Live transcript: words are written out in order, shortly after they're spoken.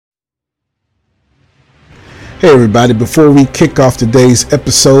Hey everybody, before we kick off today's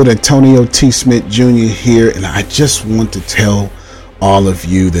episode, Antonio T. Smith Jr. here, and I just want to tell all of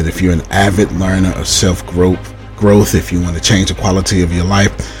you that if you're an avid learner of self-growth, if you want to change the quality of your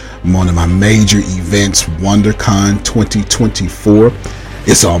life, one of my major events, WonderCon 2024,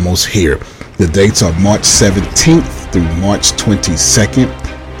 is almost here. The dates are March 17th through March 22nd.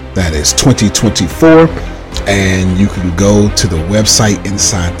 That is 2024, and you can go to the website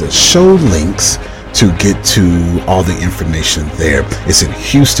inside the show links to get to all the information there. It's in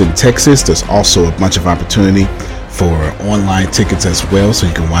Houston, Texas. There's also a bunch of opportunity for online tickets as well, so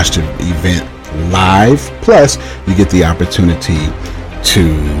you can watch the event live. Plus, you get the opportunity to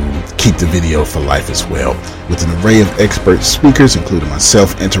keep the video for life as well. With an array of expert speakers, including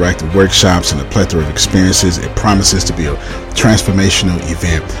myself, interactive workshops, and a plethora of experiences, it promises to be a transformational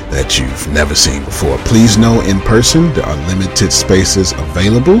event that you've never seen before. Please know in person, there are limited spaces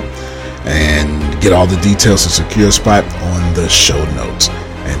available. And get all the details to secure a spot on the show notes.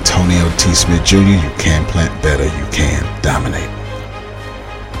 Antonio T. Smith Jr., you can plant better, you can dominate.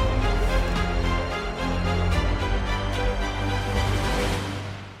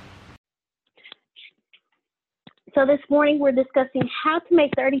 So this morning we're discussing how to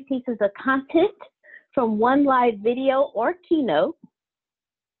make 30 pieces of content from one live video or keynote.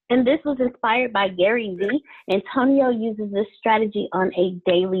 And this was inspired by Gary Vee. Antonio uses this strategy on a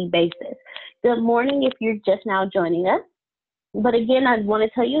daily basis. Good morning if you're just now joining us. But again, I want to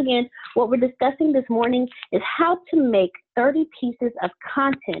tell you again, what we're discussing this morning is how to make 30 pieces of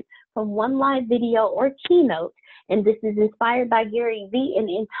content from one live video or keynote. And this is inspired by Gary Vee,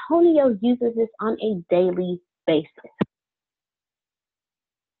 and Antonio uses this on a daily basis.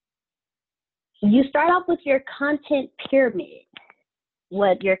 You start off with your content pyramid.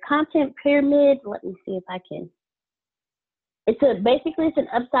 Your content pyramid, let me see if I can. It's an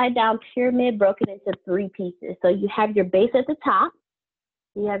upside down pyramid broken into three pieces. So you have your base at the top,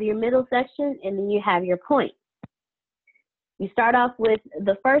 you have your middle section, and then you have your point. You start off with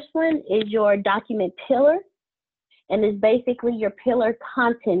the first one is your document pillar, and it's basically your pillar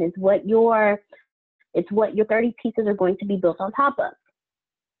content is what your 30 pieces are going to be built on top of.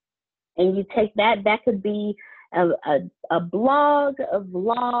 And you take that could be a blog, a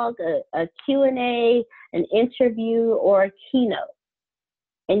vlog, a Q&A, an interview, or a keynote.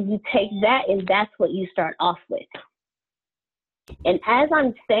 And you take that, and that's what you start off with. And as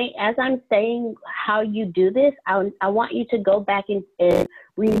I'm saying how you do this, I want you to go back and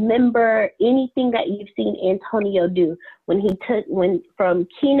remember anything that you've seen Antonio do when from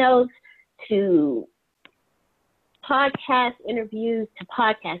keynotes to podcast interviews to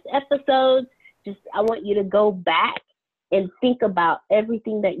podcast episodes. I want you to go back and think about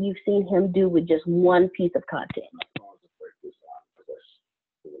everything that you've seen him do with just one piece of content.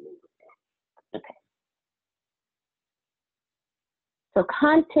 Okay. So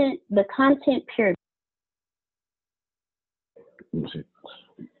the content pyramid.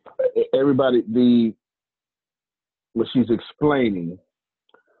 Everybody, what she's explaining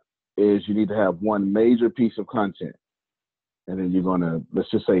is you need to have one major piece of content. And then you're going to,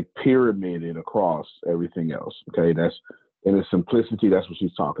 let's just say, pyramid it across everything else. Okay, that's in its simplicity. That's what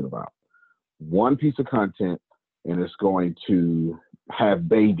she's talking about. One piece of content, and it's going to have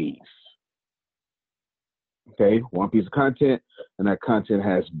babies. Okay, one piece of content, and that content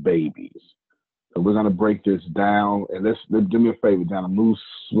has babies. So we're going to break this down, and let's do me a favor, Donna, move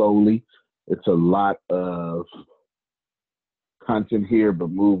slowly. It's a lot of content here, but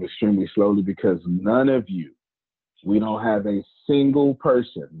move extremely slowly because none of you. We don't have a single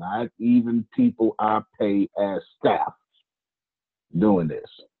person, not even people I pay as staff, doing this.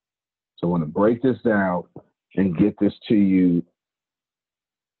 So I want to break this down and get this to you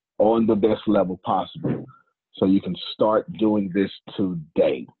on the best level possible so you can start doing this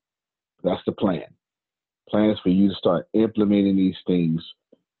today. That's the plan. Plan is for you to start implementing these things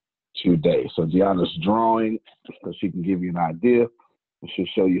today. So Gianna's drawing, so she can give you an idea, and she'll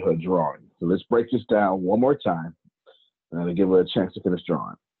show you her drawing. So let's break this down one more time. And I'll give her a chance to finish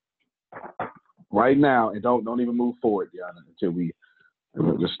drawing. Right now, and don't even move forward, Deanna, until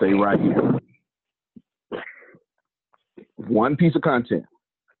we'll just stay right here. One piece of content.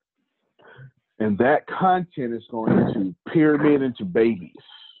 And that content is going to pyramid into babies.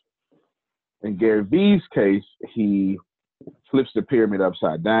 In Gary Vee's case, he flips the pyramid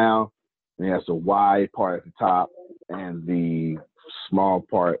upside down, and he has the wide part at the top and the small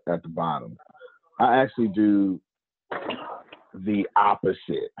part at the bottom. I actually do the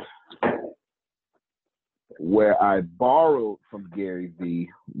opposite. Where I borrowed from Gary Vee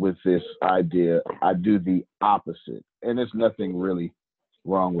with this idea, I do the opposite. And there's nothing really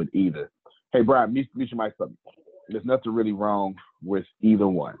wrong with either. Hey, Brian, mute your mic for me. There's nothing really wrong with either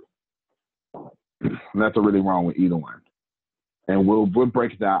one. Nothing really wrong with either one. And we'll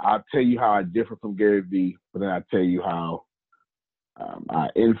break it down. I'll tell you how I differ from Gary Vee, but then I'll tell you how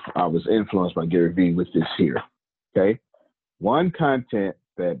I was influenced by Gary Vee with this here. Okay? One content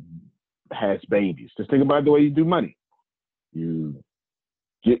that has babies. Just think about the way you do money. You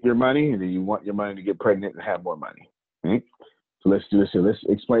get your money, and then you want your money to get pregnant and have more money. Okay? So let's do this here. Let's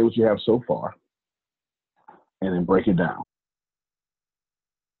explain what you have so far, and then break it down.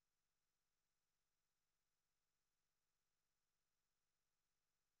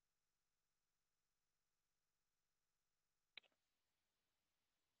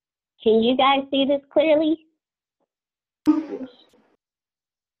 Can you guys see this clearly? Yes.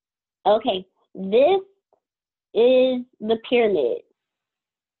 Okay, this is the pyramid.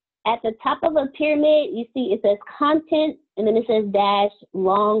 At the top of a pyramid, you see it says content, and then it says dash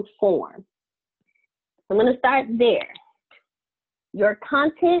long form. I'm going to start there. Your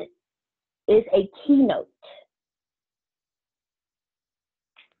content is a keynote.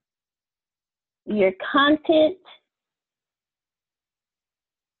 Your content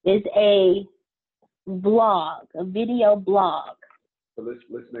is a blog, a video blog. So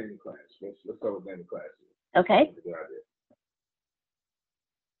let's name the class. Let's start with name the class. Okay. Good idea.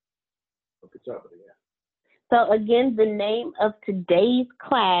 Good job, yeah. So again, the name of today's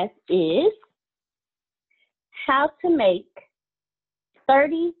class is How to Make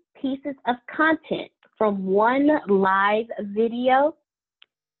 30 Pieces of Content from One Live Video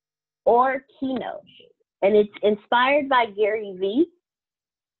or Keynote. And it's inspired by Gary Vee,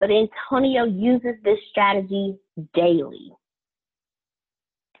 but Antonio uses this strategy daily.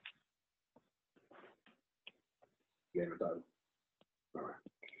 Yeah, all right.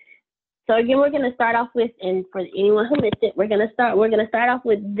 So again, we're going to start off with, and for anyone who missed it, we're going to start off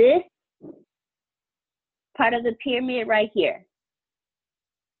with this part of the pyramid right here.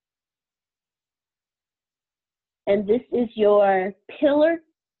 And this is your pillar.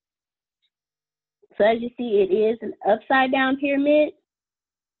 So as you see, it is an upside down pyramid.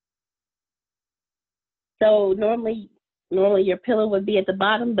 So normally your pillar would be at the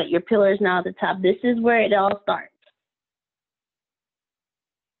bottom, but your pillar is now at the top. This is where it all starts.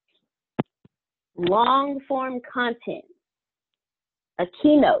 Long form content, a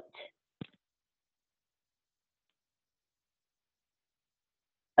keynote,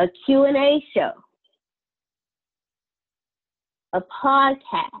 a Q&A show, a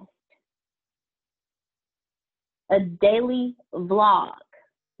podcast, a daily vlog,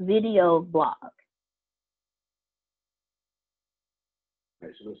 video blog.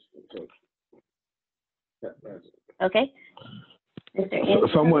 Okay.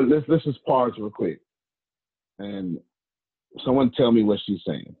 Someone, let's just pause real quick, and someone tell me what she's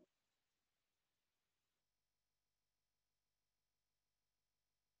saying.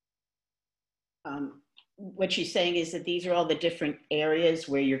 What she's saying is that these are all the different areas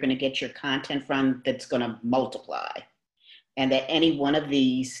where you're going to get your content from that's going to multiply, and that any one of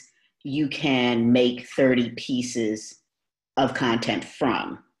these you can make 30 pieces of content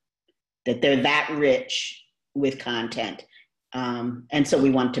from, that they're that rich with content. And so we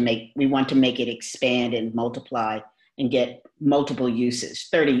want to make it expand and multiply and get multiple uses,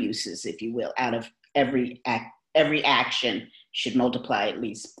 30 uses, if you will, out of every action should multiply at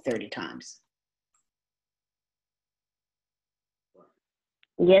least 30 times.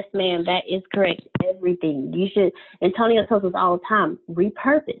 Yes, ma'am, that is correct. Everything. You should, Antonio tells us all the time,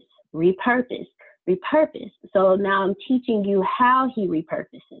 repurpose, repurpose, repurpose. So now I'm teaching you how he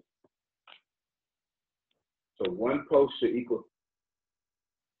repurposes. So one post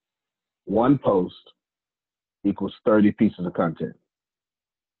equals 30 pieces of content.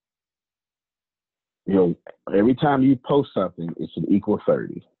 You know, every time you post something, it should equal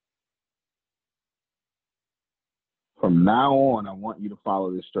 30. From now on, I want you to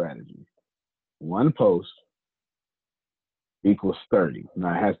follow this strategy. One post equals 30.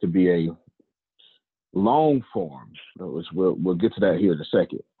 Now, it has to be a long form, which we'll get to that here in a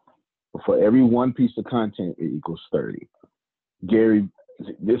second. But for every one piece of content, it equals 30. Gary,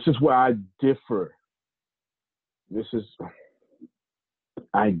 this is where I differ.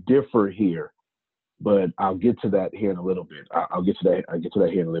 I differ here, but I'll get to that here in a little bit. I'll get to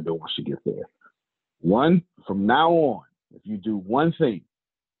that here in a little bit once you get there. From now on, if you do one thing,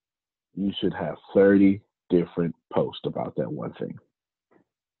 you should have 30 different posts about that one thing.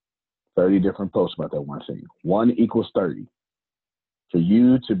 30 different posts about that one thing. 1 equals 30. For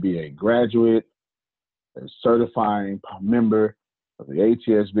you to be a graduate, a certifying member of the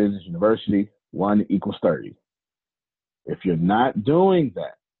ATS Business University, 1 equals 30. If you're not doing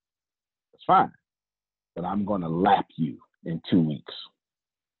that, That's fine. But I'm going to lap you in 2 weeks.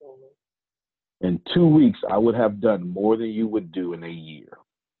 In 2 weeks, I would have done more than you would do in a year.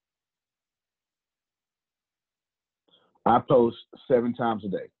 I post 7 times a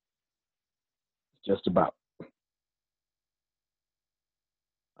day. Just about.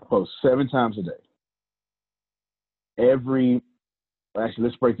 I post 7 times a day. Actually,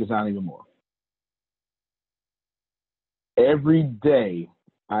 let's break this down even more. Every day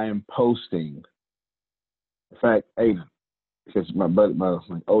I am posting. In fact, Aiden, because my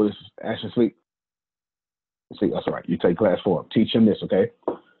oldest Ashton sleep. See, that's all right. You take class 4. Teach him this, okay?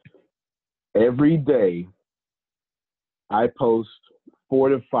 Every day I post 4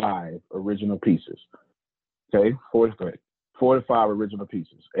 to 5 original pieces. Okay? 4 to 5 original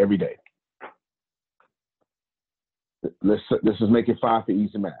pieces every day. Let's just make it 5 for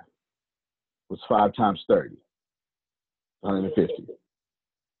easy math. What's 5 times 30? 150.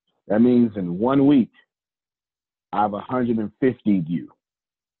 That means in 1 week, I've 150'd you.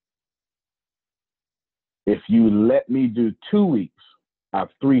 If you let me do 2 weeks, I've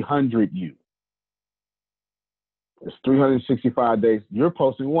 300'd you. It's 365 days. You're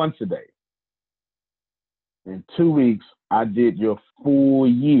posting once a day. In 2 weeks, I did your full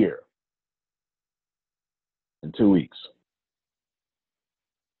year. In 2 weeks.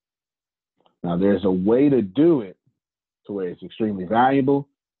 Now, there's a way to do it to where it's extremely valuable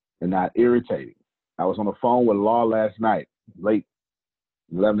and not irritating. I was on the phone with Law last night, late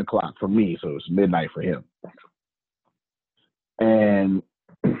 11 o'clock for me, so it's midnight for him. And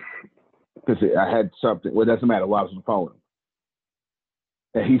because I had something, well, it doesn't matter why I was on the phone with him.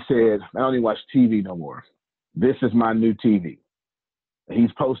 And he said, I don't even watch TV no more. This is my new TV. And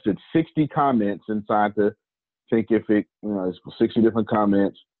he's posted 60 comments inside the Thinkific, there's 60 different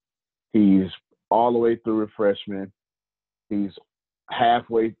comments. He's all the way through refreshment. He's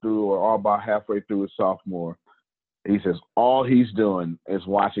halfway through or all about halfway through his sophomore. He says all he's doing is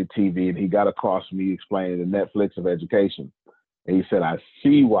watching TV, and he got across me explaining the Netflix of education. And he said, I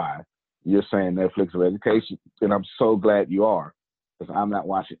see why you're saying Netflix of education, and I'm so glad you are, because I'm not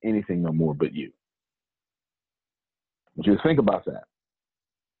watching anything no more but you. But you think about that.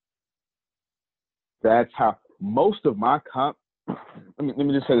 That's how most of my let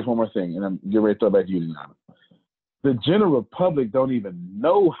me just say this one more thing, and I'm getting ready to throw it back to you, Deanna. The general public don't even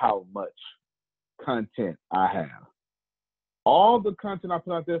know how much content I have. All the content I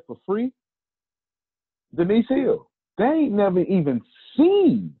put out there for free, Denise Hill, they ain't never even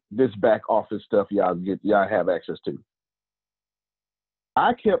seen this back office stuff y'all have access to.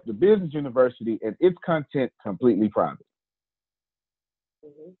 I kept the business university and its content completely private.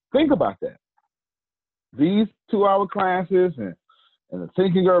 Mm-hmm. Think about that. These 2-hour classes and the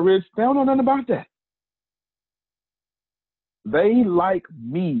Think and Grow Rich, they don't know nothing about that. They like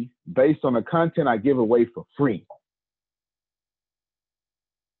me based on the content I give away for free.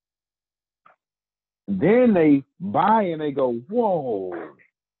 Then they buy and they go, whoa,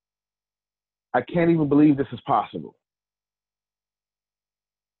 I can't even believe this is possible.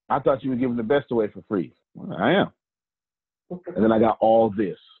 I thought you were giving the best away for free. Well, I am. And then I got all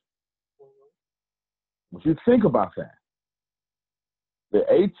this. If you think about that, the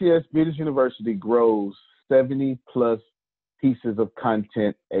ATS Business University grows 70 plus pieces of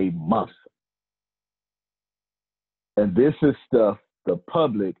content a month. And this is stuff the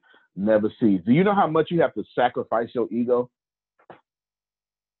public never sees. Do you know how much you have to sacrifice your ego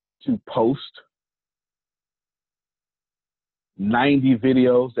to post 90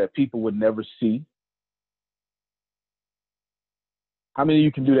 videos that people would never see? How many of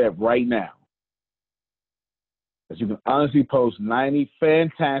you can do that right now? That you can honestly post 90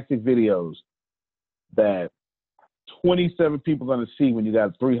 fantastic videos that 27 people are going to see when you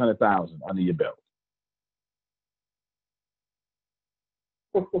got 300,000 under your belt.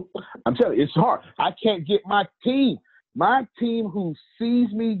 I'm telling you, it's hard. I can't get my team who sees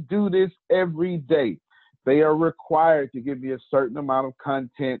me do this every day. They are required to give me a certain amount of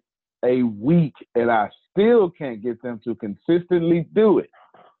content a week, and I still can't get them to consistently do it.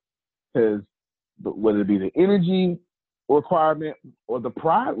 Because whether it be the energy requirement or the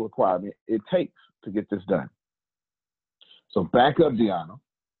pride requirement it takes to get this done. So back up, Deanna.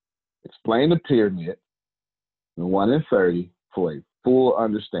 Explain the pyramid, the 1 in 30, for a full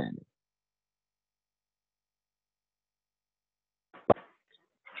understanding.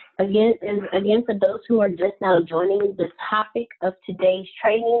 Again, for those who are just now joining, the topic of today's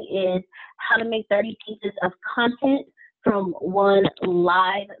training is how to make 30 pieces of content from one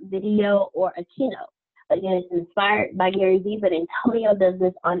live video or a keynote. Again, it's inspired by Gary Vee, but Antonio does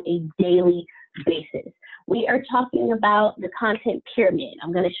this on a daily basis. We are talking about the content pyramid.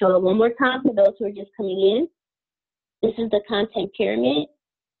 I'm going to show it one more time for those who are just coming in. This is the content pyramid.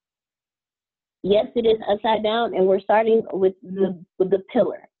 Yes, it is upside down, and we're starting with the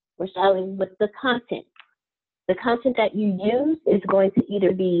pillar. We're starting with the content. The content that you use is going to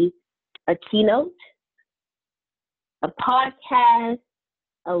either be a keynote, a podcast,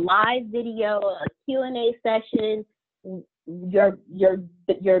 a live video, a Q&A session. Your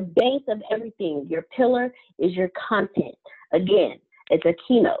base of everything, your pillar is your content. Again, it's a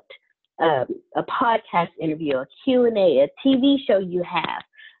keynote, a podcast interview, a Q&A, a TV show you have,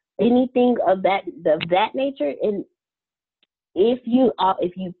 anything of that nature. And if you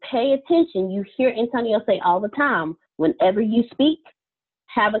pay attention, you hear Antonio say all the time, whenever you speak,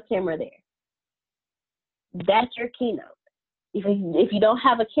 have a camera there. That's your keynote. If you don't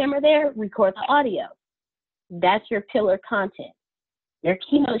have a camera there, record the audio. That's your pillar content. Your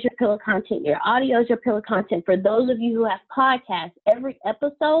keynote is your pillar content. Your audio is your pillar content. For those of you who have podcasts, every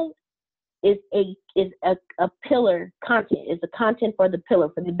episode is a pillar content. Is the content for the pillar,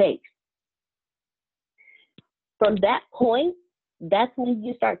 for the base. From that point, that's when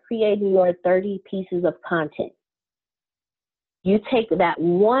you start creating your 30 pieces of content. You take that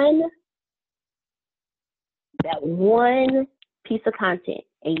one piece of content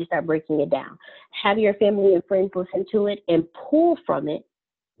and you start breaking it down. Have your family and friends listen to it and pull from it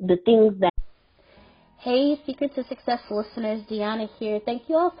the things that... Hey, Secret to Success listeners, Deanna here. Thank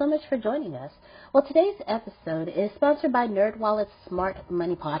you all so much for joining us. Well, today's episode is sponsored by NerdWallet's Smart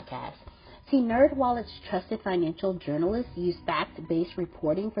Money Podcast. See, NerdWallet's trusted financial journalists use fact-based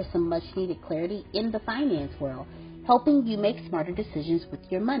reporting for some much-needed clarity in the finance world, helping you make smarter decisions with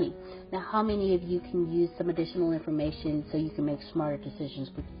your money. Now, how many of you can use some additional information so you can make smarter decisions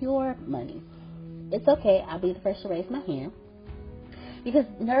with your money? It's okay. I'll be the first to raise my hand. Because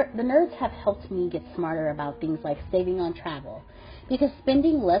the nerds have helped me get smarter about things like saving on travel. Because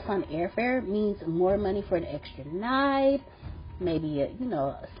spending less on airfare means more money for an extra night, maybe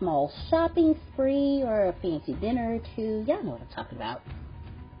a small shopping spree or a fancy dinner or two. Y'all know what I'm talking about.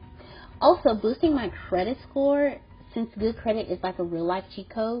 Also, boosting my credit score, since good credit is like a real life cheat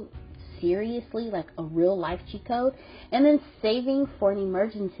code, seriously, like a real life cheat code, and then saving for an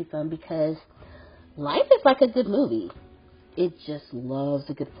emergency fund because life is like a good movie. It just loves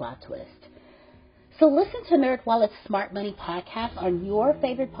a good plot twist. So listen to NerdWallet's Smart Money Podcast on your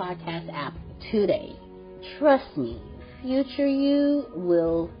favorite podcast app today. Trust me, future you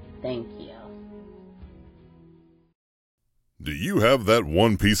will thank you. Do you have that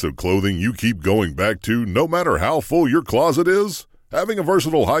one piece of clothing you keep going back to no matter how full your closet is? Having a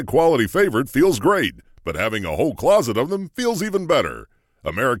versatile, high-quality favorite feels great, but having a whole closet of them feels even better.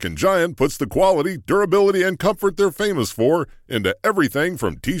 American Giant puts the quality, durability, and comfort they're famous for into everything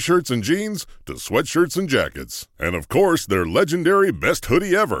from t-shirts and jeans to sweatshirts and jackets. And of course, their legendary best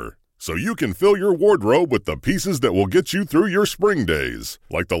hoodie ever. So you can fill your wardrobe with the pieces that will get you through your spring days,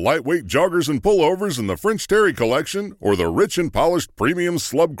 like the lightweight joggers and pullovers in the French Terry collection or the rich and polished premium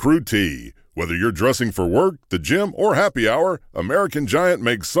Slub Crew tee. Whether you're dressing for work, the gym, or happy hour, American Giant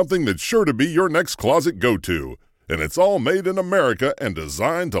makes something that's sure to be your next closet go-to. And it's all made in America and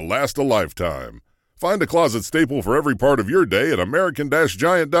designed to last a lifetime. Find a closet staple for every part of your day at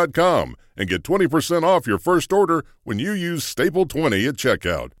American-Giant.com and get 20% off your first order when you use Staple20 at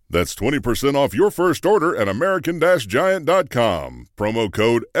checkout. That's 20% off your first order at American-Giant.com. Promo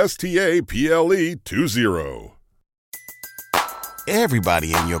code STAPLE20.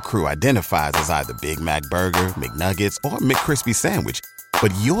 Everybody in your crew identifies as either Big Mac Burger, McNuggets, or McCrispy Sandwich.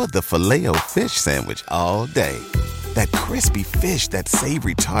 But you're the Filet-O-Fish Sandwich all day. That crispy fish, that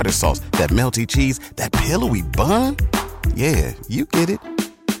savory tartar sauce, that melty cheese, that pillowy bun. Yeah, you get it.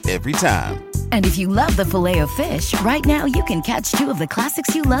 Every time. And if you love the Filet-O-Fish, right now you can catch two of the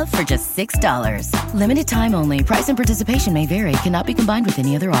classics you love for just $6. Limited time only. Price and participation may vary. Cannot be combined with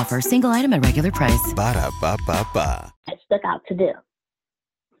any other offer. Single item at regular price. Ba-da-ba-ba-ba. That stuck out to do.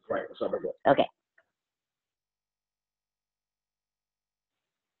 Right. Sorry about that. Okay.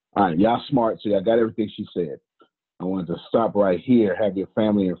 All right, y'all smart, so y'all got everything she said. I wanted to stop right here, have your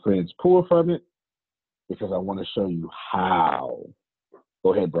family and friends pull from it, because I want to show you how.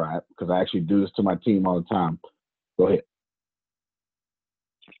 Go ahead, Brian, because I actually do this to my team all the time. Go ahead.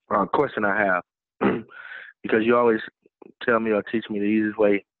 Question I have, because you always tell me or teach me the easiest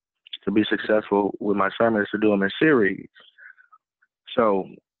way to be successful with my sermons to do them in series. So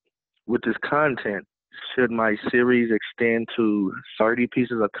with this content, should my series extend to 30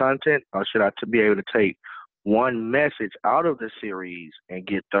 pieces of content, or should I be able to take one message out of the series and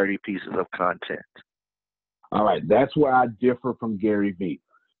get 30 pieces of content? All right, that's where I differ from Gary Vee.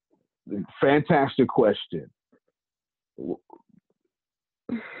 Fantastic question.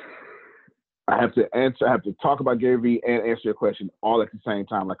 I have to talk about Gary Vee and answer your question all at the same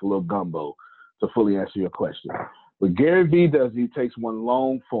time, like a little gumbo, to fully answer your question. What Gary Vee does, he takes one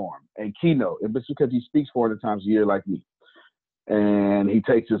long form and keynote. It's because he speaks 400 times a year like me. And he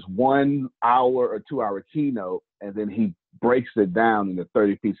takes this 1 hour or 2 hour keynote, and then he breaks it down into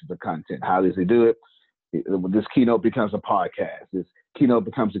 30 pieces of content. How does he do it? This keynote becomes a podcast. This keynote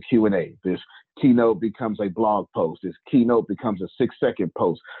becomes a Q&A. This keynote becomes a blog post. This keynote becomes a 6-second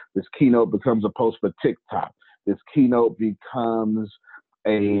post. This keynote becomes a post for TikTok. This keynote becomes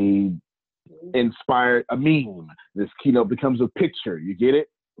a meme. This keynote becomes a picture. You get it?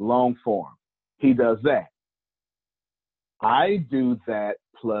 Long form. He does that. I do that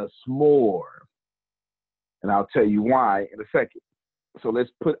plus more. And I'll tell you why in a second. So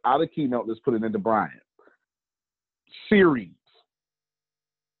let's put out a keynote. Let's put it into Brian. Series.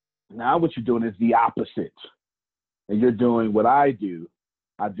 Now what you're doing is the opposite. And you're doing what I do.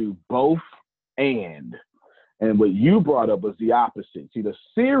 I do both and. And what you brought up was the opposite. See, the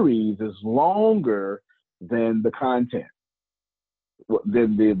series is longer than the content,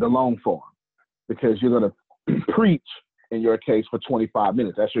 than the long form, because you're going to preach, in your case, for 25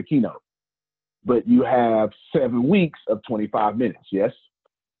 minutes. That's your keynote. But you have 7 weeks of 25 minutes, yes?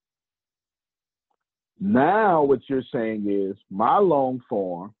 Now what you're saying is my long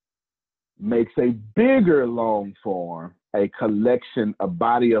form makes a bigger long form a collection, a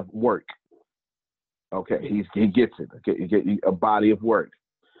body of work. Okay, he gets it. Okay, you get a body of work.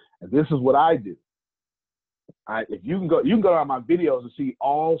 And this is what I do. If you can go on my videos and see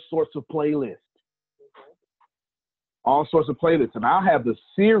all sorts of playlists. All sorts of playlists. And I'll have the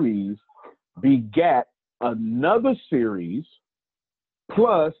series begat another series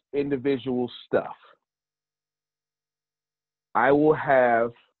plus individual stuff. I'll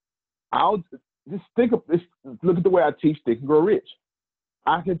just think of this. Look at the way I teach Think and Grow Rich.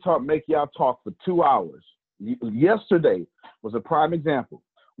 I can make y'all talk for 2 hours. Yesterday was a prime example.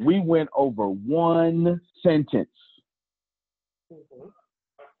 We went over one sentence.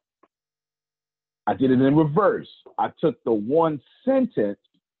 I did it in reverse. I took the one sentence,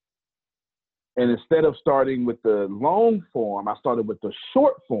 and instead of starting with the long form, I started with the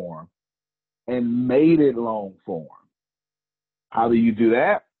short form and made it long form. How do you do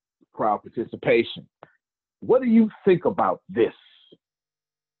that? Crowd participation. What do you think about this?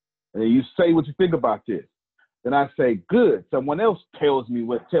 And then you say what you think about this. Then I say, good. Someone else tell me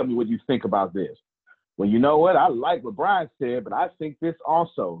what you think about this. Well, you know what? I like what Brian said, but I think this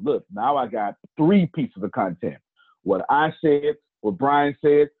also. Look, now I got 3 pieces of content. What I said, what Brian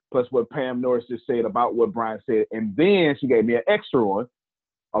said, plus what Pam Norris just said about what Brian said. And then she gave me an extra one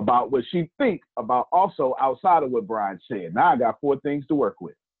about what she thinks about also outside of what Brian said. Now I got 4 things to work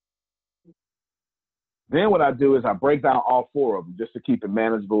with. Then what I do is I break down all 4 of them just to keep it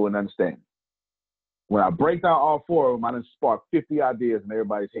manageable and understanding. When I break down all 4 of them, I just spark 50 ideas in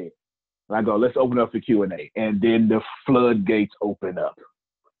everybody's head. And I go, let's open up for Q&A. And then the floodgates open up.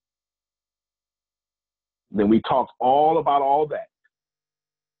 Then we talk all about all that.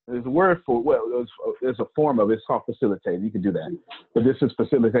 There's a word for it. Well, there's a form of it. It's called facilitating. You can do that. But this is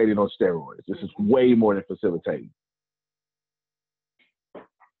facilitating on steroids. This is way more than facilitating.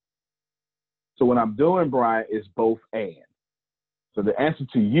 So what I'm doing, Brian, is both and. So the answer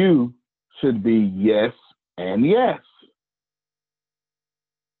to you should be yes and yes.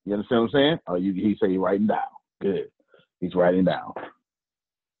 You understand what I'm saying? Oh, he said he's writing down. Good. He's writing down.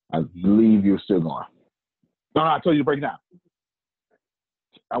 I believe you're still going. No, I told you to break it down.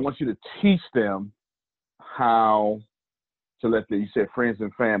 I want you to teach them how to let you said friends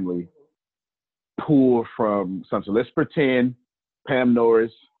and family pull from something. So let's pretend Pam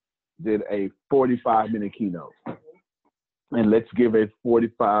Norris did a 45-minute keynote. And let's give a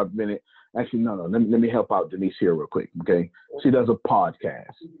 45-minute. Actually, no. Let me help out Denise here real quick, okay? She does a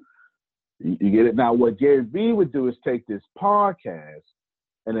podcast. You get it? Now, what Gary Vee would do is take this podcast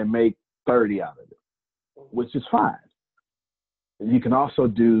and then make 30 out of it, which is fine. And you can also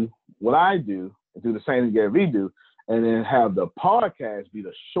do what I do, and do the same as Gary Vee do, and then have the podcast be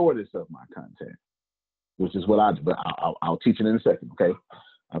the shortest of my content, which is what I do. But I'll teach it in a second, okay?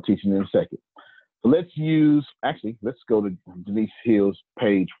 I'll teach it in a second. So let's go to Denise Hill's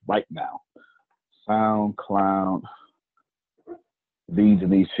page right now. SoundCloud,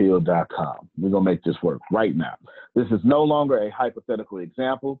 TheDeniseHill.com. We're going to make this work right now. This is no longer a hypothetical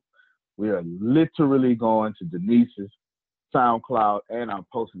example. We are literally going to Denise's SoundCloud, and I'm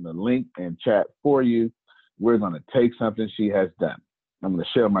posting the link in chat for you. We're going to take something she has done. I'm going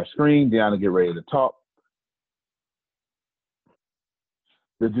to share my screen. Deanna, get ready to talk.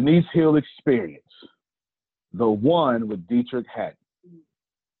 The Denise Hill Experience. The one with Dietrich Haddon.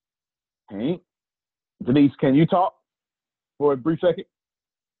 Okay. Denise, can you talk for a brief second?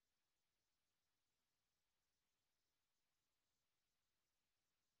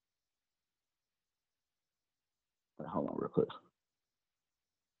 Hold on real quick.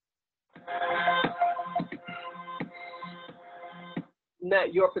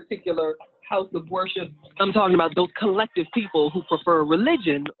 Not your particular house of worship. I'm talking about those collective people who prefer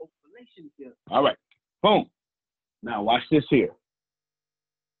religion over relationship. All right. Boom. Now watch this here.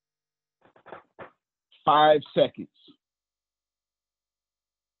 5 seconds.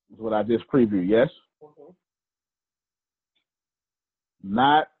 That's what I just previewed, yes? Mm-hmm.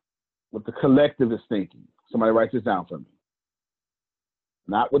 Not what the collective is thinking. Somebody write this down for me.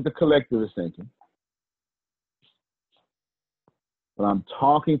 Not what the collective is thinking. But I'm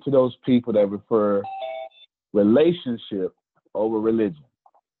talking to those people that prefer relationship over religion.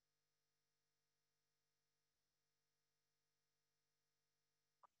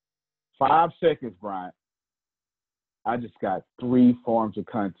 Five seconds, Brian. I just got 3 forms of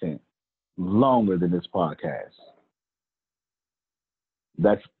content longer than this podcast.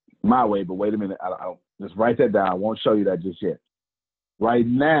 That's my way, but wait a minute. I don't just write that down. I won't show you that just yet. Right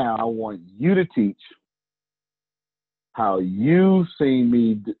now, I want you to teach how you've seen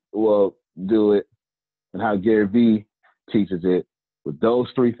me do it and how Gary Vee teaches it with those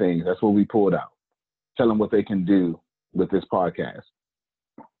 3 things. That's what we pulled out. Tell them what they can do with this podcast.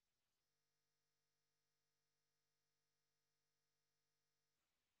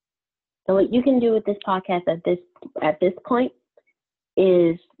 So what you can do with this podcast at this point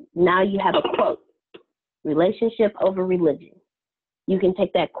is now you have a quote, relationship over religion. You can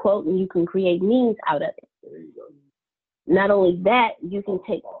take that quote and you can create memes out of it. There you go. Not only that, you can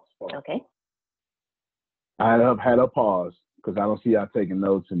take, okay. I had a pause because I don't see y'all taking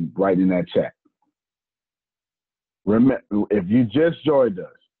notes and writing in that chat. Remember, if you just joined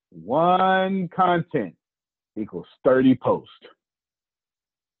us, 1 content equals 30 posts.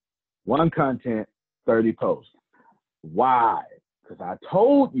 1 content, 30 posts. Why? Because I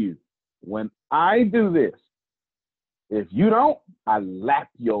told you when I do this, if you don't, I lap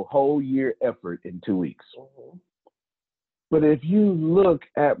your whole year effort in 2 weeks. Mm-hmm. But if you look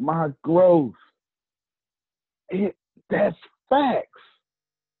at my growth, that's facts.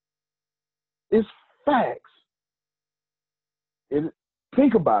 It's facts.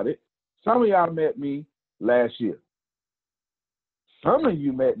 Think about it. Some of y'all met me last year. Some of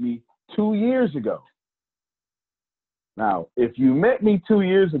you met me 2 years ago. Now, if you met me 2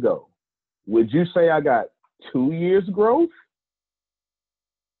 years ago, would you say I got 2 years growth?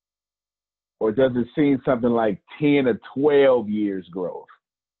 Or does it seem something like 10 or 12 years growth?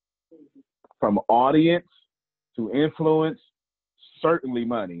 From audience to influence, certainly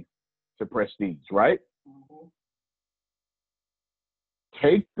money to prestige, right? Mm-hmm.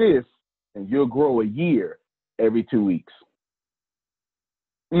 Take this and you'll grow a year every 2 weeks.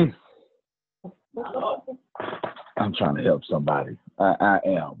 I'm trying to help somebody. I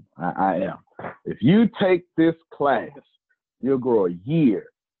am. If you take this class, you'll grow a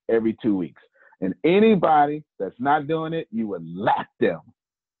year every 2 weeks. And anybody that's not doing it, you will lap them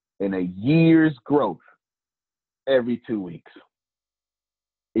in a year's growth every 2 weeks.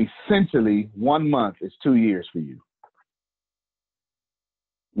 Essentially, 1 month is 2 years for you.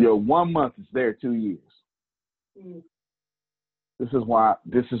 Your 1 month is there 2 years. Mm. This is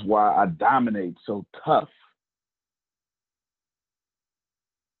why I dominate so tough.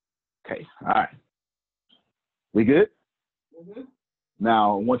 Okay, all right. We good? Mm-hmm.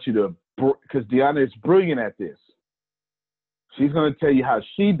 Now, I want you to, because Deanna is brilliant at this. She's going to tell you how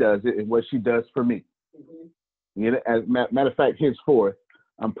she does it and what she does for me. Mm-hmm. As a matter of fact, henceforth,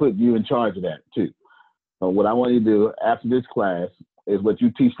 I'm putting you in charge of that too. So what I want you to do after this class is what you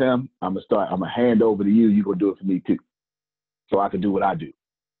teach them, I'm going to hand over to you. You're going to do it for me too. So I can do what I do.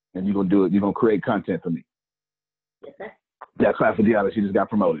 And you're going to do it. You're going to create content for me. Yes, sir. That's class for Deanna. She just got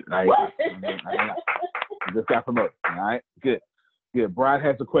promoted. All right? She just got promoted. All right? Good. Brian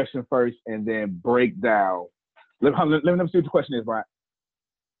has a question first and then break down. Let me see what the question is, Brian.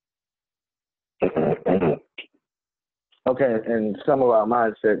 Okay, and some of our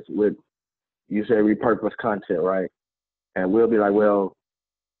mindsets with, you say repurpose content, right? And we'll be like, well,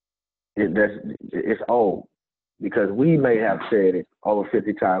 it's old because we may have said it over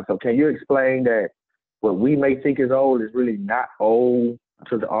 50 times. So can you explain that what we may think is old is really not old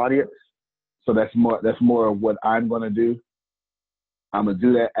to the audience? So that's more of what I'm going to do. I'm going to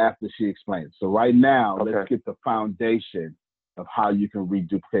do that after she explains. So right now, Let's get the foundation of how you can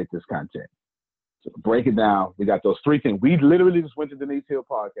reduplicate this content. So break it down. We got those 3 things. We literally just went to Denise Hill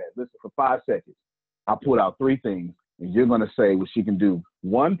podcast. Listen, for 5 seconds, I pulled out 3 things, and you're going to say what she can do.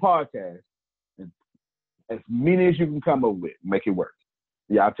 1 podcast, and as many as you can come up with, make it work.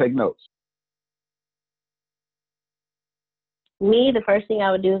 Y'all take notes. Me, the first thing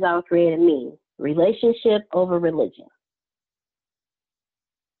I would do is I would create a meme. Relationship over religion.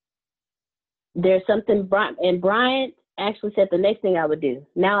 There's something, and Brian actually said the next thing I would do.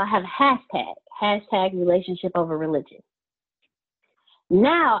 Now I have hashtag relationship over religion.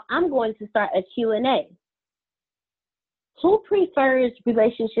 Now I'm going to start a Q&A. Who prefers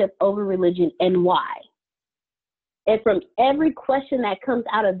relationship over religion and why? And from every question that comes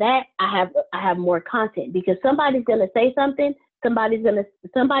out of that, I have more content, because somebody's going to say something. Somebody's going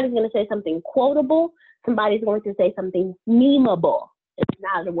to say something quotable. Somebody's going to say something memeable. It's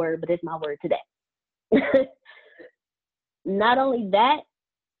not a word, but it's my word today. Not only that,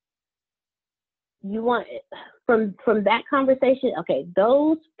 you want from that conversation. Okay,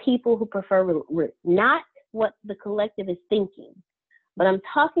 those people who prefer not what the collective is thinking, but I'm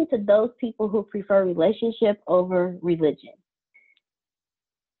talking to those people who prefer relationship over religion.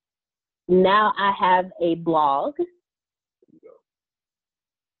 Now I have a blog.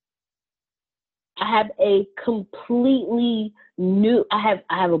 I have a completely new, I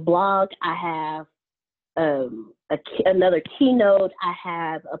have a blog. I have another keynote. I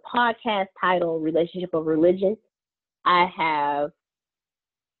have a podcast titled Relationship Over Religion. I have,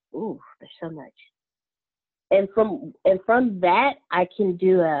 there's so much. And from that, I can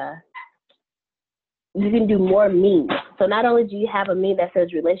do you can do more memes. So not only do you have a meme that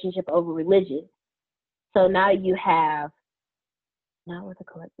says relationship over religion, so now you have, not what the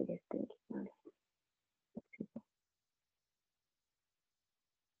collective is thinking.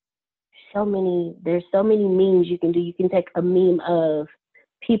 There's so many memes you can do. You can take a meme of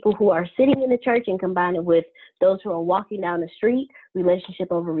people who are sitting in the church and combine it with those who are walking down the street, relationship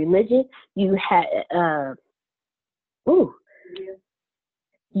over religion. You have,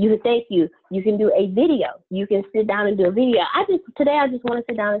 thank you. You can do a video. You can sit down and do a video. Today I just want to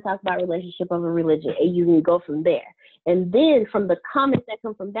sit down and talk about relationship over religion, and you can go from there. And then from the comments that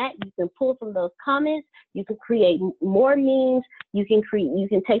come from that, you can pull from those comments. You can create more memes. You can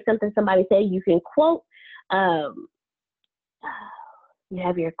take something somebody said. You can quote. You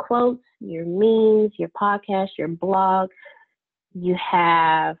have your quotes, your memes, your podcast, your blog. You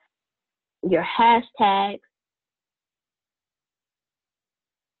have your hashtags,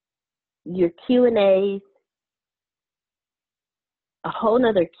 your Q&As. A whole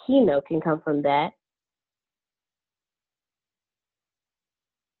nother keynote can come from that.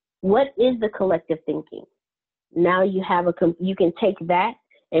 What is the collective thinking? Now you have you can take that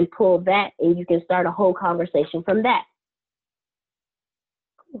and pull that, and you can start a whole conversation from that.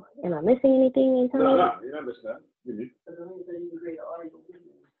 Am I missing anything, Antonio? No, you're not missing that.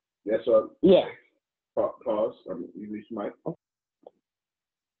 Yes, sir. Yes. Pause. You reach mic.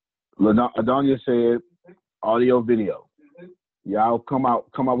 Adonia said audio, video. Y'all come out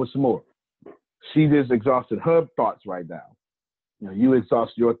with some more. She just exhausted her thoughts right now. You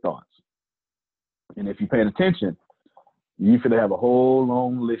exhaust your thoughts. And if you're paying attention, you could have a whole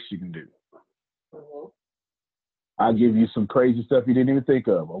long list you can do. Mm-hmm. I'll give you some crazy stuff you didn't even think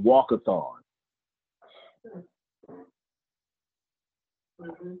of. A walkathon.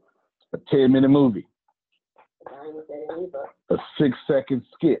 Mm-hmm. A 10-minute movie. A 6-second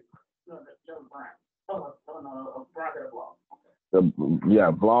skit.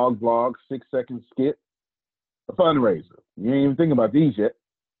 Vlog, 6-second skit. A fundraiser. You ain't even thinking about these yet.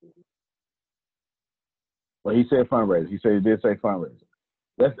 Well, he said fundraiser. He did say fundraiser.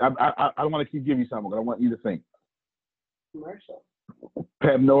 I don't want to keep giving you something, but I want you to think. Commercial.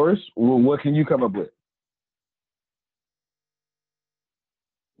 Pat Norris, what can you come up with?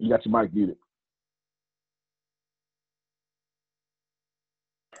 You got your mic muted.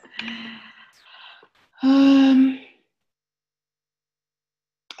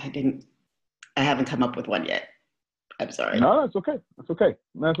 I haven't come up with one yet. I'm sorry. No, that's okay. That's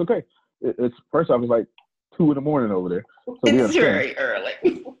okay. It's first off, it's like 2 a.m. over there. So it's very early.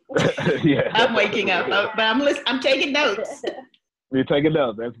 Yeah. I'm waking up, but I'm taking notes. You're taking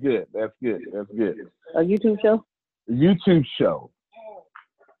notes. That's good. A YouTube show?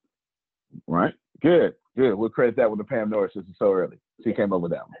 Right. Good. We'll credit that with the Pam Norris since it's so early. She came up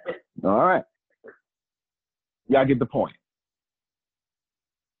with that one. All right. Y'all get the point.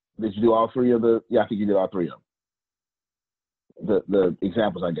 Did you do all 3 of the? Yeah, I think you did all 3 of them. The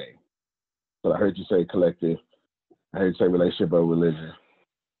examples I gave. So I heard you say collective. I heard you say relationship or religion.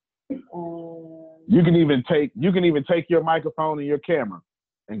 You can even take your microphone and your camera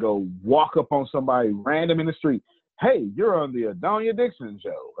and go walk up on somebody random in the street. Hey, you're on the Adonia Dixon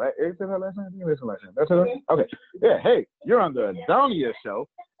show, right? Is that her last name? That's her. Okay. Yeah. Hey, you're on the Adonia show,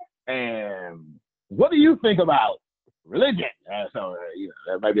 and what do you think about religion?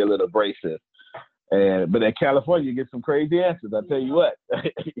 That might be a little abrasive. But in California, you get some crazy answers. I tell you what,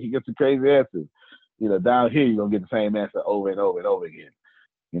 you get some crazy answers. Down here, you're gonna get the same answer over and over and over again.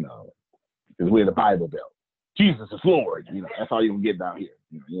 Because we're in the Bible Belt. Jesus is Lord. That's all you can get down here.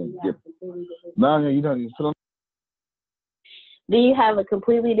 You don't. Then you have a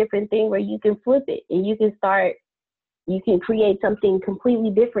completely different thing where you can flip it and you can create something completely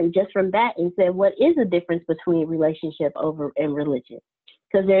different just from that and say, what is the difference between relationship and religion?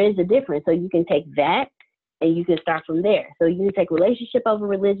 Because there is a difference. So you can take that and you can start from there. So you can take relationship over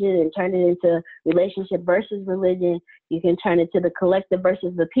religion and turn it into relationship versus religion. You can turn it to the collective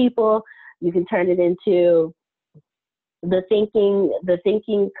versus the people. You can turn it into the thinking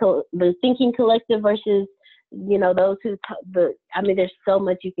collective versus, those who, there's so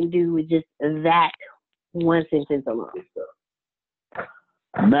much you can do with just that one sentence alone.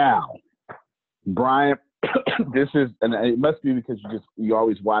 Now, Brian, this is, and it must be because you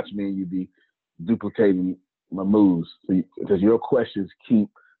always watch me and you be duplicating my moves, because your questions keep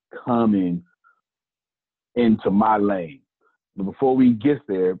coming into my lane. But before we get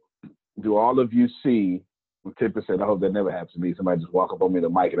there, do all of you see, when Tipper said, I hope that never happens to me, somebody just walk up on me the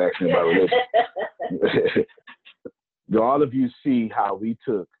mic and ask me about religion. Do all of you see how we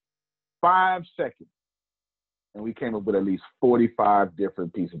took 5 seconds and we came up with at least 45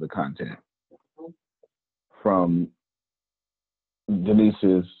 different pieces of content from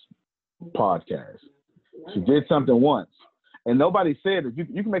Denise's podcast? She did something once, and nobody said that you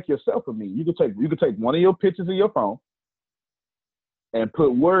can make yourself a meme. You could take one of your pictures of your phone and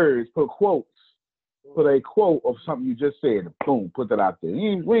put quotes, put a quote of something you just said, and boom, put that out there.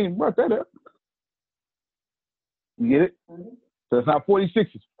 We ain't brought that up. You get it? So it's not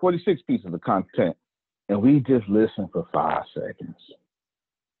 46 pieces of content, and we just listened for 5 seconds.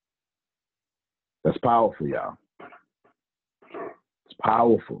 That's powerful, y'all. It's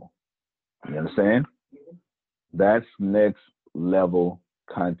powerful. You understand? That's next level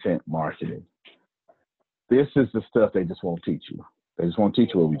content marketing. This is the stuff they just won't teach you. They just won't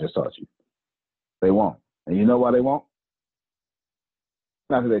teach you what we just taught you. They won't. And you know why they won't?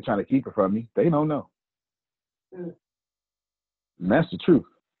 Not that they're trying to keep it from you. They don't know. And that's the truth.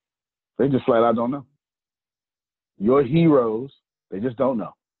 They just flat out don't know. Your heroes, they just don't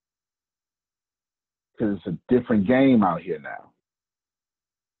know. Because it's a different game out here now.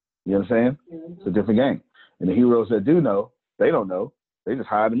 You know what I'm saying? Mm-hmm. It's a different game. And the heroes that do know, they don't know. They just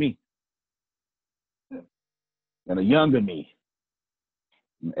hire me. And a younger me.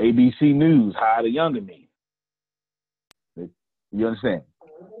 And ABC News hired a younger me. You understand?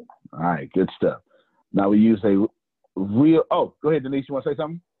 All right, good stuff. Now we use a real, go ahead, Denise, you want to say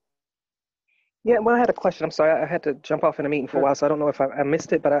something? Yeah, well, I had a question. I'm sorry, I had to jump off in a meeting for a while, so I don't know if I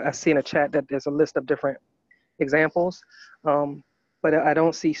missed it, but I see in a chat that there's a list of different examples, but I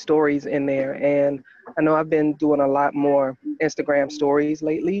don't see stories in there. And I know I've been doing a lot more Instagram stories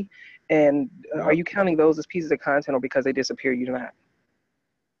lately, and are you counting those as pieces of content, or because they disappear, you're not?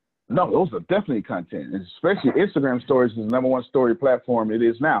 No, those are definitely content, and especially Instagram stories is the #1 story platform it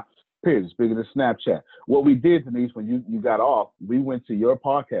is now. Period. It's bigger than Snapchat. What we did, Denise, when you got off, we went to your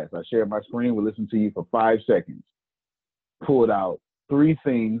podcast. I shared my screen. We listened to you for 5 seconds. Pulled out 3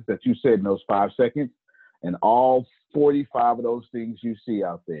 things that you said in those 5 seconds, and all 45 of those things you see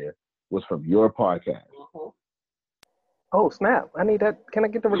out there was from your podcast. Oh, snap. I need that. Can I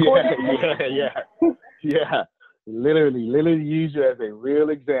get the recording? Yeah. Literally use you as a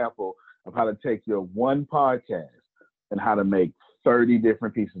real example of how to take your one podcast and how to make 30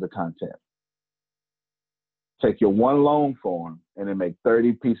 different pieces of content. Take your one long form and then make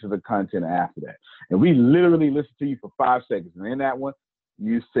 30 pieces of content after that. And we literally listened to you for 5 seconds. And in that one,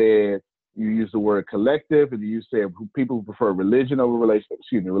 you said, you used the word collective, and you said people who prefer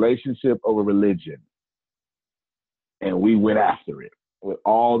relationship over religion. And we went after it with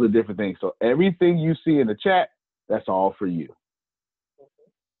all the different things. So everything you see in the chat, that's all for you.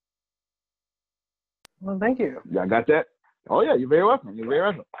 Well, thank you. Y'all got that? Oh, yeah, you're very welcome. You're very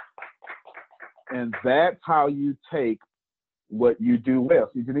welcome. And that's how you take what you do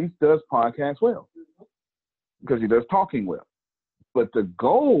well. See, Denise does podcasts well because he does talking well. But the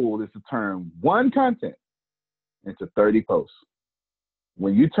goal is to turn one content into 30 posts.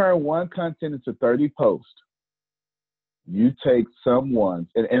 When you turn one content into 30 posts, you take someone's,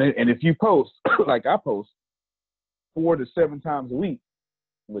 and if you post, like I post 4 to 7 times a week,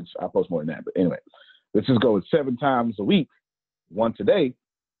 which I post more than that, but anyway, let's just go with 7 times a week, once a day,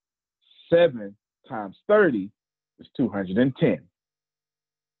 7 times 30 is 210.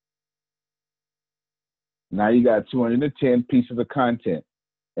 Now you got 210 pieces of content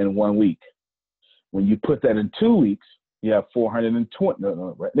in 1 week. When you put that in 2 weeks, you have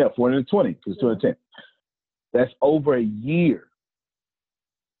 420. Right? Yeah, 420 because 210. That's over a year.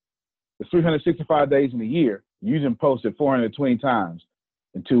 There's 365 days in a year. You done posted 420 times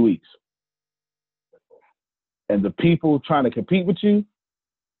in 2 weeks. And the people trying to compete with you,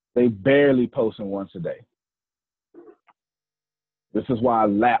 they barely posting once a day. This is why I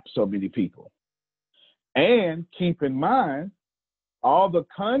lap so many people. And keep in mind, all the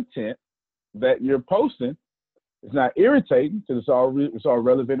content that you're posting is not irritating because it's all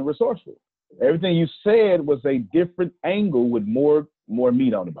relevant and resourceful. Everything you said was a different angle with more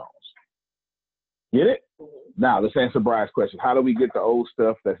meat on the bones. Get it? Now, let's answer Brian's question. How do we get the old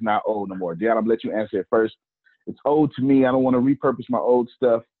stuff that's not old no more? Deanna, I'm going to let you answer it first. It's old to me. I don't want to repurpose my old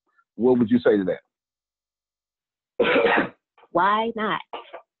stuff. What would you say to that? Why not?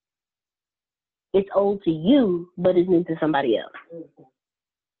 It's old to you, but it's new to somebody else.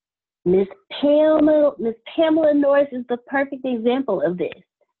 Miss Pamela Norris is the perfect example of this.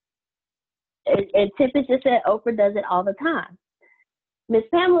 And Tippett just said Oprah does it all the time. Miss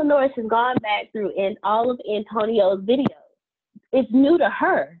Pamela Norris has gone back through in all of Antonio's videos. It's new to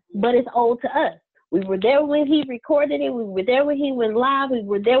her, but it's old to us. We were there when he recorded it. We were there when he went live. We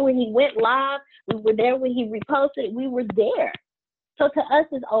were there when he went live. We were there when he reposted it. We were there. So to us,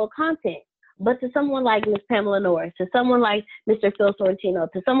 it's old content. But to someone like Miss Pamela Norris, to someone like Mr. Phil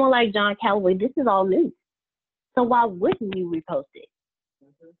Sorrentino, to someone like John Calloway, this is all new. So why wouldn't you repost it?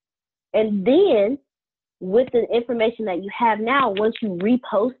 And then with the information that you have now, once you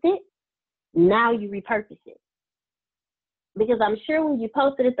repost it, now you repurpose it. Because I'm sure when you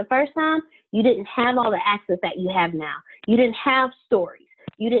posted it the first time, you didn't have all the access that you have now. You didn't have stories.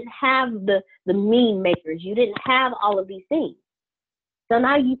 You didn't have the meme makers. You didn't have all of these things. So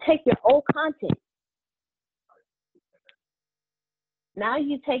now you take your old content.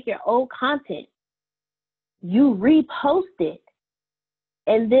 You repost it,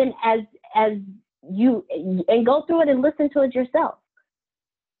 and then as you go through it and listen to it yourself.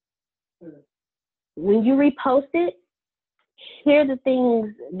 When you repost it, here are the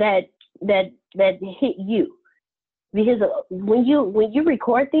things that hit you. Because when you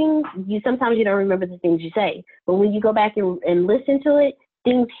record things, sometimes you don't remember the things you say. But when you go back and listen to it,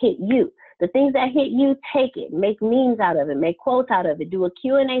 things hit you. The things that hit you, take it. Make memes out of it. Make quotes out of it. Do a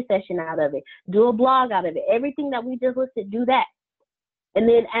Q&A session out of it. Do a blog out of it. Everything that we just listed, do that. And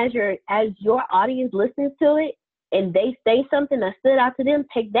then as your audience listens to it and they say something that stood out to them,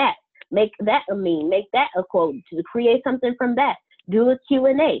 take that. Make that a meme. Make that a quote. To create something from that. Do a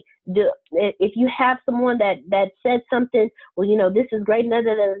Q&A. If you have someone that said something, well, this is great,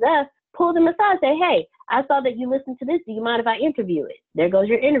 pull them aside. Say, hey, I saw that you listened to this. Do you mind if I interview it? There goes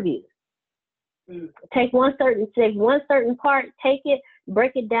your interview. Take one certain part, take it,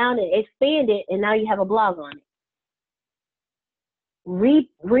 break it down, and expand it, and now you have a blog on it.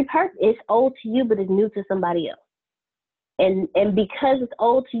 Repurpose. It's old to you, but it's new to somebody else. And because it's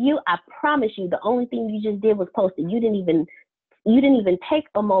old to you, I promise you, the only thing you just did was post it. You didn't even take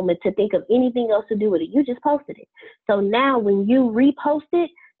a moment to think of anything else to do with it. You just posted it. So now when you repost it,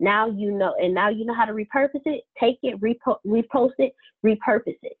 now you know how to repurpose it. Take it, repost it,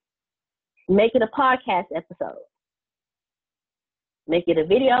 repurpose it. Make it a podcast episode. Make it a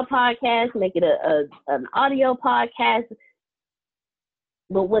video podcast. Make it an audio podcast.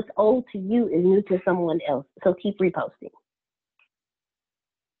 But what's old to you is new to someone else. So keep reposting.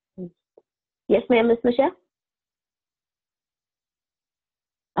 Yes, ma'am, Ms. Michelle?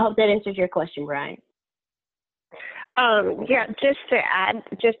 I hope that answers your question, Brian. Yeah, just to add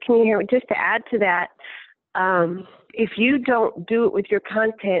to that, if you don't do it with your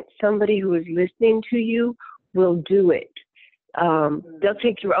content, somebody who is listening to you will do it. They'll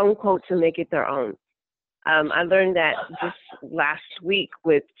take your own quotes and make it their own. I learned that just last week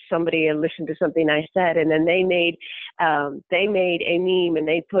with somebody and listened to something I said, and then they made a meme and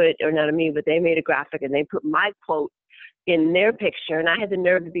they put, or not a meme, but they made a graphic and they put my quote in their picture, and I had the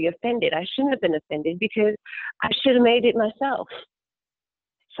nerve to be offended. I shouldn't have been offended because I should have made it myself.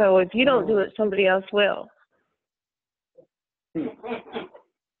 So if you don't do it, somebody else will.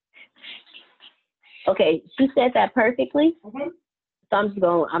 Okay, she said that perfectly. So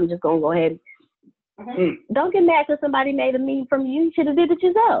I'm just gonna go ahead. Don't get mad because somebody made a meme from you. You should have did it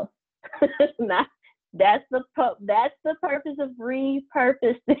yourself. That's the purpose of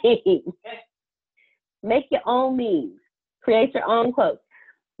repurposing. Make your own memes. Create your own quotes.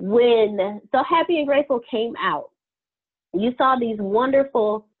 When So Happy and Grateful came out, you saw these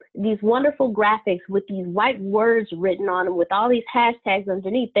wonderful these wonderful graphics with these white words written on them with all these hashtags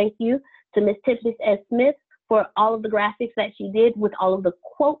underneath. Thank you to Miss Tiffany S. Smith for all of the graphics that she did with all of the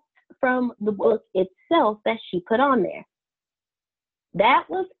quotes from the book itself that she put on there. That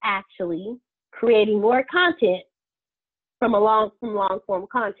was actually creating more content from long form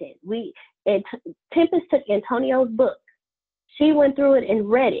content. Tempest took Antonio's book. She went through it and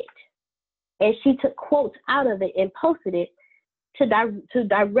read it, and she took quotes out of it and posted it to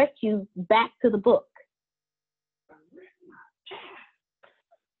direct you back to the book.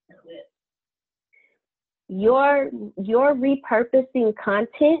 Your repurposing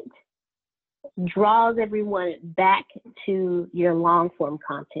content draws everyone back to your long form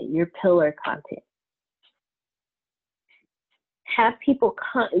content, your pillar content. Have people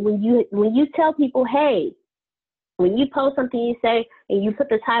when you tell people, hey, when you post something, you say, and you put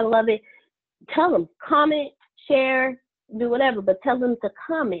the title of it, tell them, comment, share, do whatever, but tell them to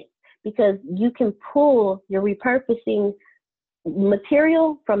comment, because you can pull your repurposing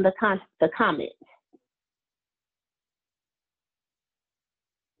material from the comments.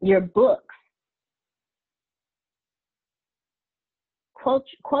 Your books. Quote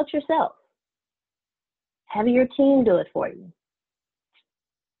yourself. Have your team do it for you.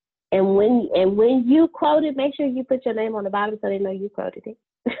 And when you quote it, make sure you put your name on the bottom so they know you quoted it.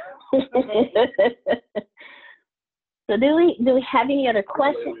 So do we have any other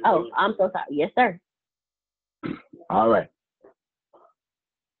questions? Oh, I'm so sorry. Yes, sir. All right.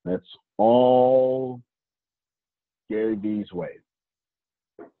 That's all Gary Vee's way.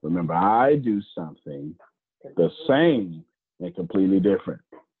 Remember, I do something the same and completely different.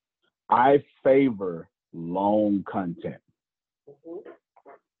 I favor long content.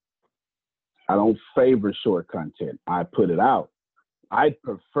 I don't favor short content. I put it out. I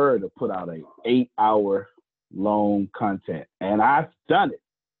prefer to put out an 8-hour long content, and I've done it.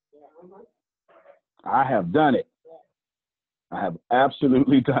 I have done it. I have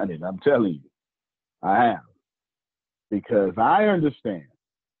absolutely done it. I'm telling you, I have, because I understand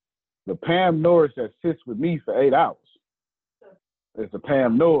the Pam Norris that sits with me for 8 hours is the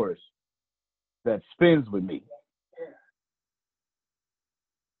Pam Norris that spends with me.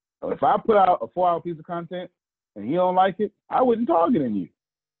 If I put out a 4-hour piece of content and you don't like it, I wasn't targeting you.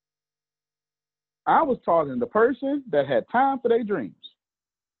 I was targeting the person that had time for their dreams.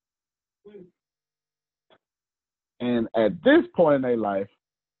 And at this point in their life,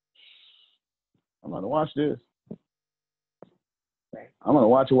 I'm going to watch this. I'm going to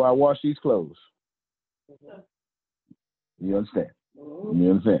watch it while I wash these clothes. You understand? You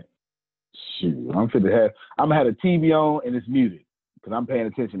understand? Shoot, I'm going to have the TV on and it's muted because I'm paying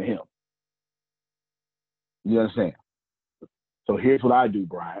attention to him. You understand? So here's what I do,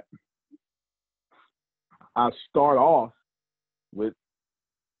 Brian. I start off with,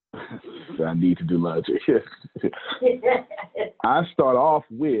 I need to do logic. I start off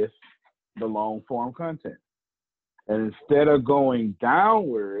with the long form content. And instead of going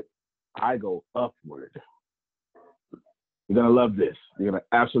downward, I go upward. You're going to love this. You're going to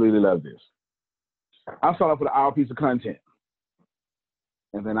absolutely love this. I start off with an hour piece of content.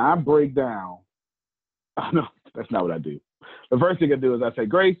 And then I break down. No, that's not what I do. The first thing I do is I say,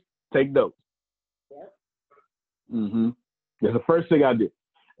 Grace, take notes. That's the first thing I do.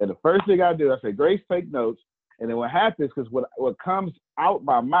 And the first thing I do, I say, Grace, take notes. And then what happens, because what comes out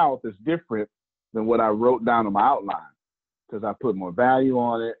my mouth is different than what I wrote down in my outline, because I put more value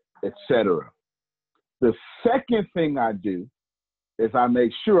on it, etc. The second thing I do is I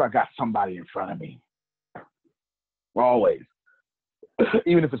make sure I got somebody in front of me. Always.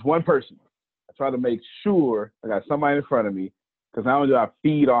 Even if it's one person, I try to make sure I got somebody in front of me, because not only do I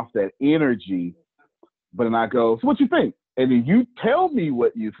feed off that energy, but then I go, so what you think? And then you tell me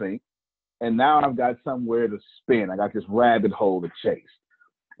what you think, and now I've got somewhere to spin. I got this rabbit hole to chase.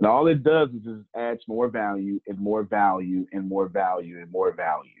 And all it does is just adds more value and more value and more value and more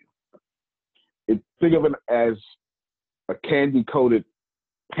value. Think of it as a candy-coated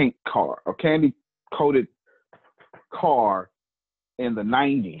paint car, a candy-coated car in the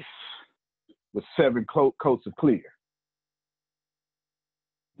 90s with 7 coats of clear.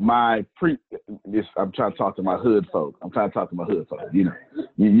 I'm trying to talk to my hood folk. You know,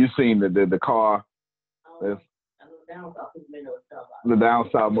 you've seen the car. The down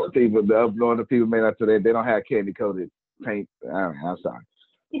south people, the up north people may not today. They don't have candy coated paint. I'm sorry.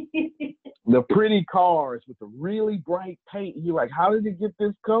 The pretty cars with the really bright paint. You're like, how did it get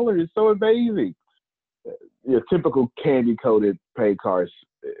this color? It's so amazing. Your typical candy coated paint cars,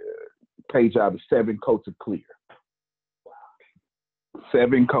 paint job is 7 coats of clear.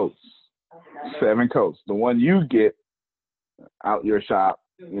 7 coats. 7 coats. The one you get out your shop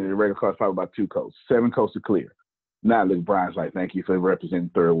You know, the regular cost probably about 2 coats. 7 coats of clear. Now look, Brian's like, thank you for representing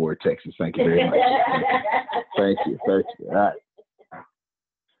Third Ward, Texas. Thank you very much. Thank you. All right.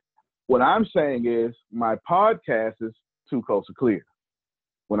 What I'm saying is my podcast is 2 coats of clear.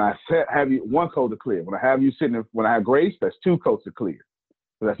 When I have you 1 coat of clear. When I have you when I have Grace, that's 2 coats of clear.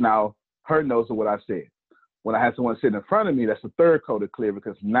 So that's now her notes of what I said. When I have someone sitting in front of me, that's the 3rd coat of clear,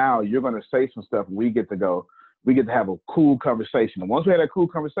 because now you're going to say some stuff and we get to have a cool conversation. And once we have that cool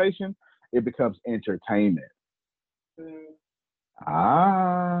conversation, it becomes entertainment. It's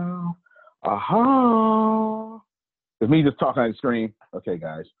me just talking on the screen. Okay,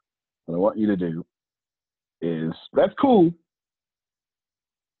 guys, what I want you to do is, that's cool.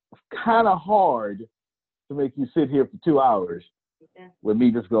 It's kind of hard to make you sit here for 2 hours with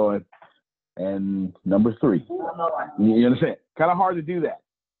me just going, and number 3. You understand? Kind of hard to do that.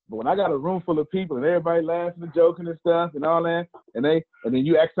 But when I got a room full of people and everybody laughing and joking and stuff and all that, and then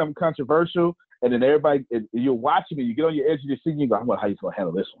you ask something controversial, and then everybody, you're watching me, you get on your edge of your seat, and you go, how you gonna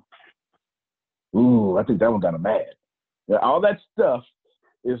handle this one? Ooh, I think that one got him mad. Yeah, all that stuff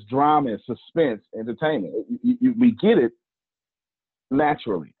is drama and suspense, entertainment. We get it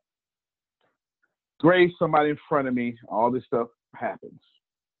naturally. Grace, somebody in front of me, all this stuff happens.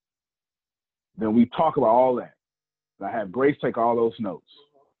 Then we talk about all that. And I have Grace take all those notes.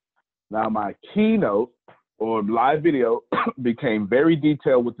 Now my keynote or live video became very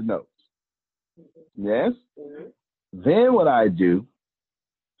detailed with the notes. Yes? Then what I do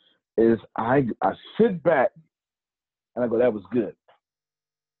is I sit back and I go, that was good.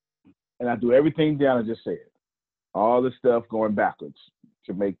 And I do everything down I just said. All the stuff going backwards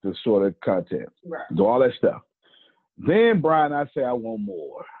to make the shorter content. Right. Do all that stuff. Then, Brian, I say I want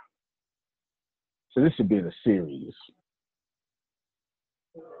more. So this should be in a series.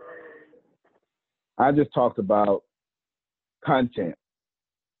 I just talked about content.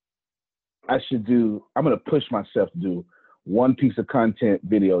 I'm going to push myself to do 1 piece of content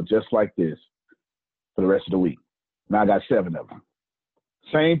video just like this for the rest of the week. Now I got 7 of them.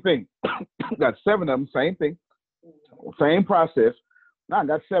 Same thing. Got 7 of them, same thing. Same process. Now I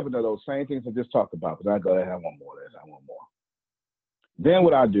got 7 of those same things I just talked about. But I go, I want more of this, I want more. Then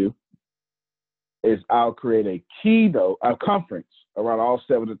what I do is I'll create a keynote, a conference around all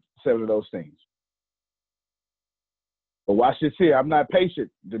 7 of those things. But watch this here. I'm not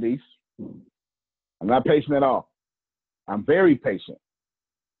patient, Denise. I'm not patient at all. I'm very patient.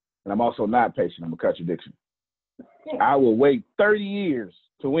 And I'm also not patient. I'm a contradiction. I will wait 30 years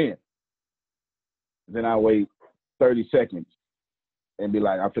to win. Then I wait 30 seconds and be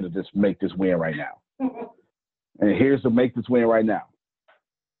like, I'm going to just make this win right now. And here's to make this win right now.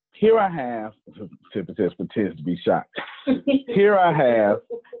 Here I have, pretends to be shocked. Here I have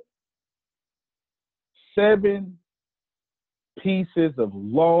 7 pieces of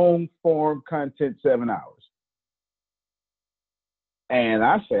long form content, 7 hours. And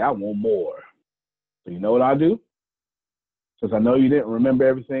I say, I want more. So you know what I'll do? Since I know you didn't remember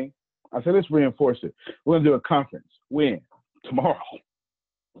everything, I said, let's reinforce it. We're going to do a conference. When? Tomorrow.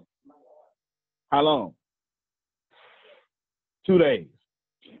 How long? 2 days.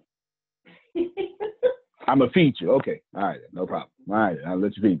 I'm going to feed you. Okay. All right. No problem. All right. I'll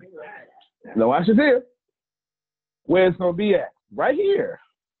let you feed me. Now watch it there. Where it's going to be at? Right here.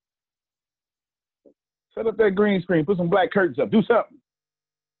 Set up that green screen. Put some black curtains up. Do something.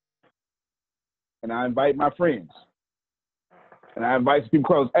 And I invite my friends. And I invite some people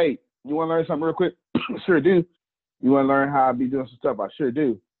close. Hey, you want to learn something real quick? Sure do. You want to learn how I be doing some stuff? I sure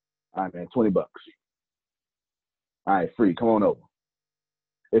do. All right, man, $20. All right, free. Come on over.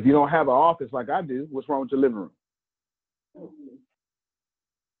 If you don't have an office like I do, what's wrong with your living room?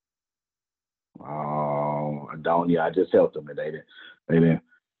 Oh, Adonia, I just helped them. They didn't.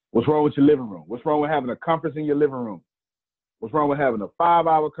 What's wrong with your living room? What's wrong with having a conference in your living room? What's wrong with having a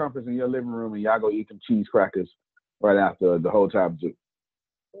 5-hour conference in your living room and y'all go eat some cheese crackers right after the whole time too?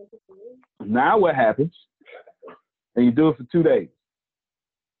 Now what happens? And you do it for 2 days.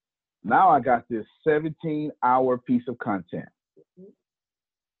 Now I got this 17-hour piece of content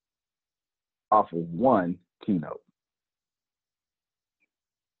off of 1 keynote.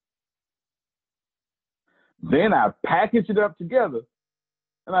 Then I package it up together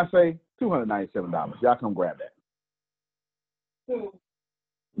and I say $297. Y'all come grab that.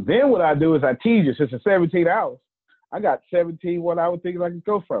 Then what I do is I tease you. Since it's 17 hours, I got 17 1-hour things I can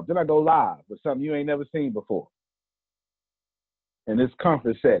go from. Then I go live with something you ain't never seen before. And this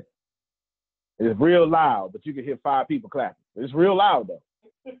conference set. It's real loud, but you can hear 5 people clapping. It's real loud though,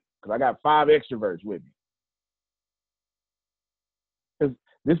 because I got 5 extroverts with me. Because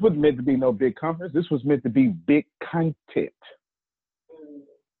this wasn't meant to be no big conference. This was meant to be big content.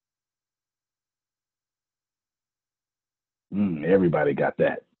 Everybody got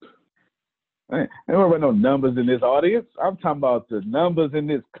that. I don't worry about no numbers in this audience. I'm talking about the numbers in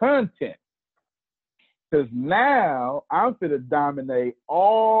this content. Because now I'm going to dominate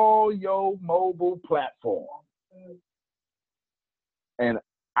all your mobile platforms. And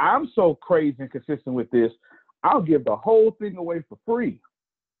I'm so crazy and consistent with this, I'll give the whole thing away for free.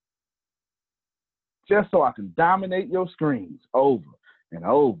 Just so I can dominate your screens over and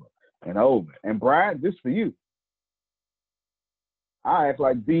over and over. And Brian, this for you. I act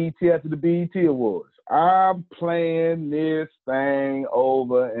like BET after the BET Awards. I'm playing this thing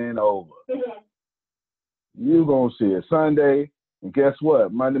over and over. You're going to see it Sunday. And guess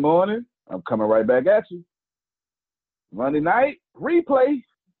what? Monday morning, I'm coming right back at you. Monday night, replay.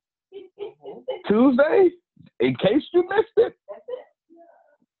 Tuesday, in case you missed it.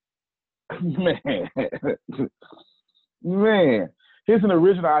 Man, here's an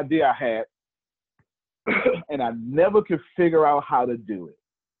original idea I had, and I never could figure out how to do it.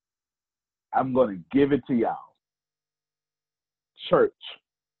 I'm going to give it to y'all. Church.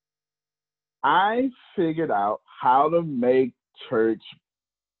 I figured out how to make church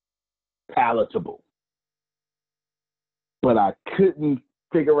palatable, but I couldn't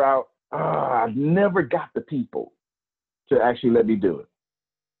figure out, I never got the people to actually let me do it.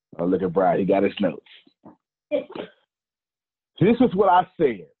 Oh, look at Brian, he got his notes. This is what I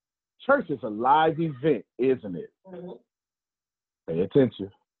said. Church is a live event, isn't it? Pay attention.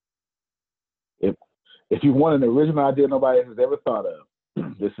 If you want an original idea nobody has ever thought of,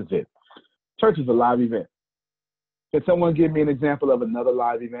 this is it. Church is a live event. Can someone give me an example of another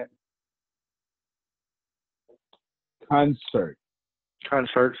live event? Concert.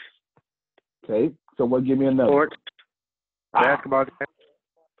 Concerts. Okay. Someone give me another. Sports. Basketball.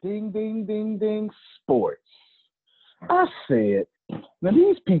 Ding, ding, ding, ding. Sports. I said, now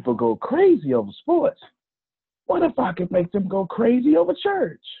these people go crazy over sports. What if I could make them go crazy over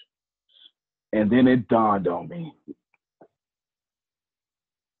church? And then it dawned on me.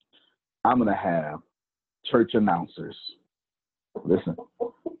 I'm going to have church announcers. Listen,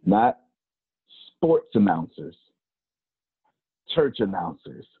 not sports announcers. Church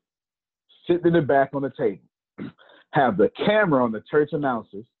announcers. Sitting in the back on the table. Have the camera on the church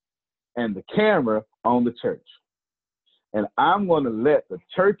announcers and the camera on the church. And I'm going to let the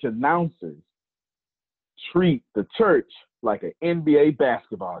church announcers treat the church like an NBA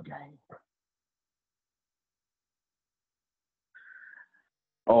basketball game.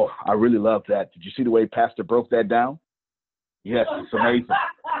 Oh, I really love that. Did you see the way Pastor broke that down? Yes, it's amazing.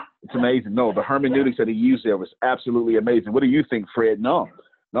 It's amazing. No, the hermeneutics that he used there was absolutely amazing. What do you think, Fred? No,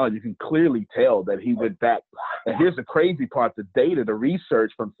 you can clearly tell that he went back. And here's the crazy part, the data, the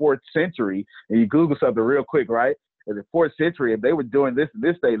research from 4th century, and you Google something real quick, right? In the 4th century, if they were doing this in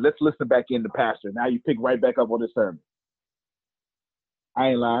this day, let's listen back in to Pastor. Now you pick right back up on this sermon. I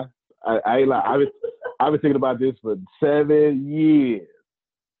ain't lying. I ain't lying. I've been thinking about this for 7 years.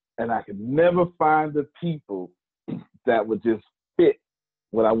 And I could never find the people that would just fit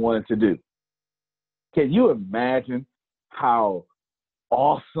what I wanted to do. Can you imagine how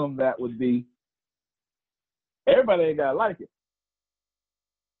awesome that would be? Everybody ain't got to like it.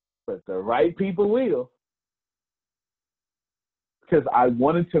 But the right people will. Because I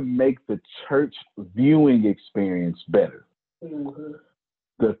wanted to make the church viewing experience better. Mm-hmm.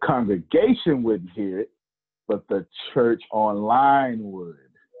 The congregation wouldn't hear it, but the church online would.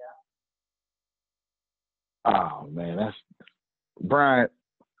 Oh, man, that's Brian,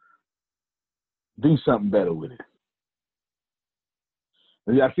 do something better with it.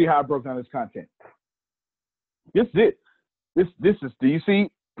 I see how I broke down this content. This is it. This is, do you see?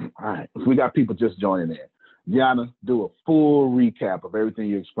 All right, we got people just joining in. Gianna, do a full recap of everything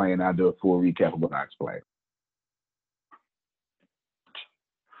you explained. I'll do a full recap of what I explained.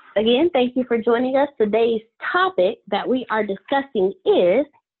 Again, thank you for joining us. Today's topic that we are discussing is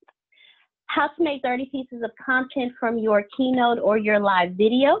how to make 30 pieces of content from your keynote or your live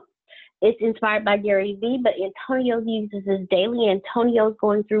video. It's inspired by Gary Vee, but Antonio uses this daily. Antonio's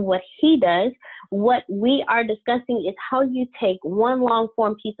going through what he does. What we are discussing is how you take one long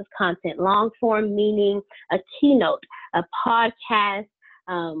form piece of content, long form meaning a keynote, a podcast,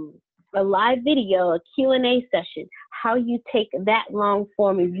 a live video, a Q&A session, how you take that long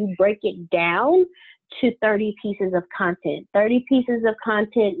form and you break it down to 30 pieces of content. 30 pieces of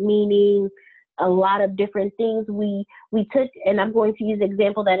content meaning a lot of different things we took, and I'm going to use the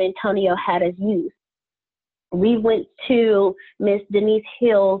example that Antonio had us use. We went to Miss Denise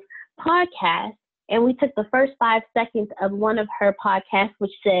Hill's podcast, and we took the first 5 seconds of one of her podcasts,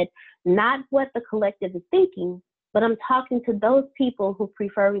 which said, not what the collective is thinking, but I'm talking to those people who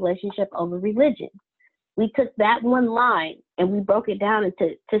prefer relationship over religion. We took that one line and we broke it down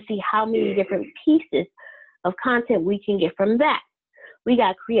to see how many different pieces of content we can get from that. We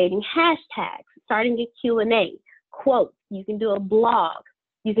got creating hashtags, starting a Q&A, quotes. You can do a blog.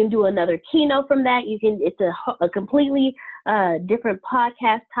 You can do another keynote from that. It's a completely different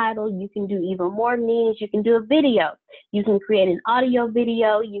podcast title. You can do even more meetings. You can do a video. You can create an audio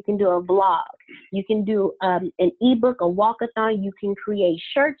video. You can do a blog. You can do an ebook, a walkathon. You can create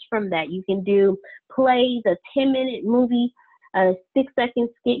shirts from that. You can do plays, a 10-minute movie, a 6-second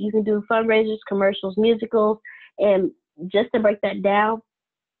skit. You can do fundraisers, commercials, musicals. And just to break that down,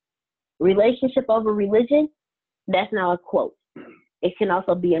 relationship over religion, that's now a quote. It can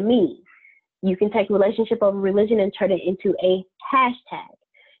also be a meme. You can take relationship over religion and turn it into a hashtag.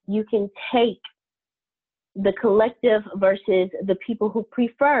 You can take the collective versus the people who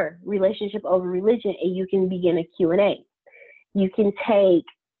prefer relationship over religion, and you can begin a Q&A. You can take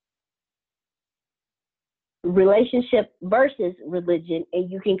relationship versus religion, and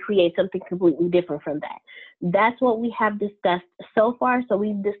you can create something completely different from that. That's what we have discussed so far. So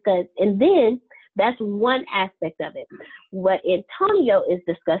we've discussed, and then that's one aspect of it. What Antonio is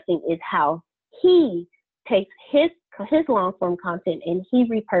discussing is how he takes his long-form content and he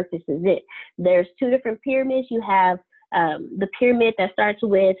repurposes it. There's two different pyramids. You have the pyramid that starts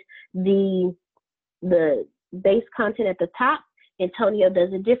with the base content at the top. Antonio does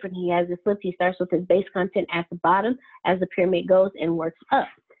it different. He has it flipped. He starts with his base content at the bottom as the pyramid goes and works up.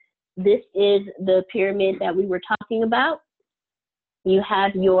 This is the pyramid that we were talking about. You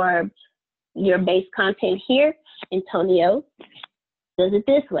have your base content here. Antonio does it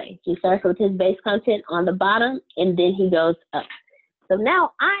this way. He starts with his base content on the bottom, and then he goes up. So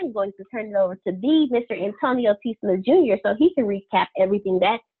now I'm going to turn it over to Mr. Antonio T. Smith Jr. so he can recap everything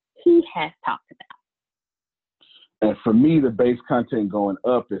that he has talked about. And for me, the base content going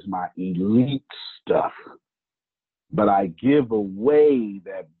up is my elite stuff. But I give away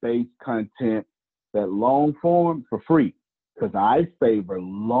that base content, that long form, for free, because I favor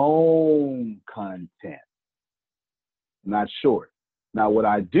long content, not short. Now, what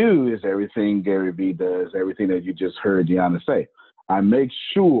I do is everything Gary Vee does, everything that you just heard Deanna say. I make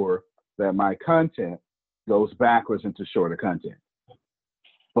sure that my content goes backwards into shorter content.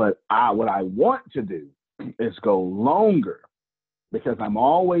 But what I want to do is go longer, because I'm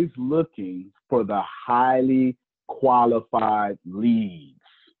always looking for the highly qualified leads.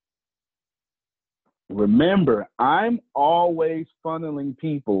 Remember, I'm always funneling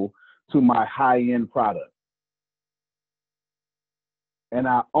people to my high-end product. And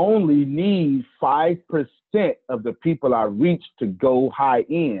I only need 5% of the people I reach to go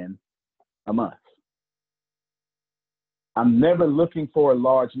high-end a month. I'm never looking for a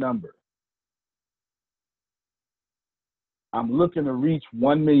large number. I'm looking to reach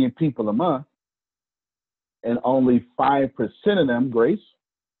 1 million people a month, and only 5% of them, Grace,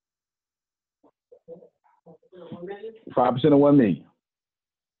 5% of 1 million.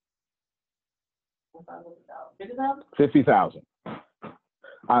 50,000.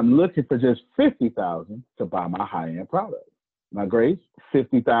 I'm looking for just 50,000 to buy my high-end product. Now, Grace,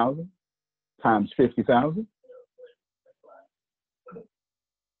 50,000 times 50,000.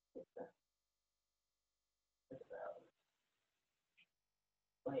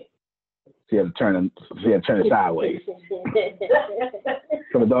 She had to turn it sideways.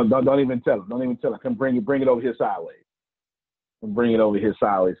 So don't even tell him. Don't even tell him. Come bring it over here sideways. And bring it over here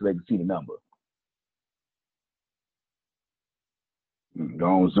sideways so they can see the number. Go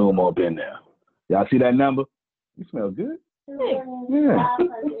on, zoom up in there. Y'all see that number? You smell good. Yeah.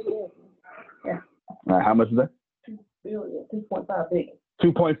 All right, how much is that? 2.5 billion.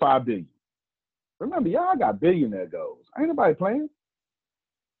 2.5 billion. Remember, y'all got billionaire goals. Ain't nobody playing.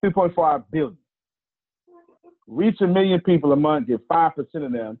 2.5 billion. Reach 1 million people a month, get 5%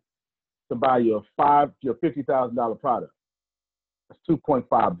 of them to buy your $50,000 product. That's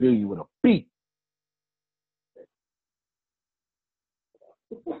 2.5 billion with a beat.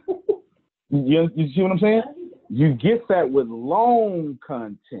 You see what I'm saying? You get that with long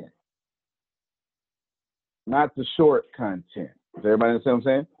content, not the short content. Does everybody understand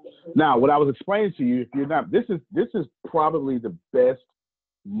what I'm saying? Now, what I was explaining to you, if you're not, this is probably the best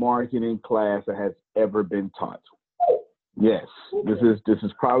marketing class that has ever been taught. Yes, this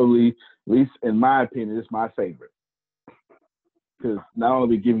is probably, at least in my opinion, this is my favorite. Because not only are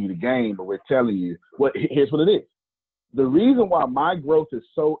we giving you the game, but we're telling you here's what it is. The reason why my growth is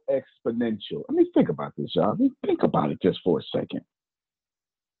so exponential. I mean, think about this, y'all. Think about it just for a second.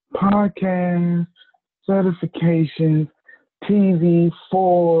 Podcast, certifications, TV,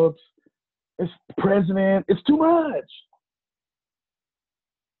 Forbes, it's president. It's too much.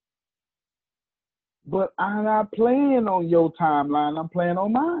 But I'm not playing on your timeline. I'm playing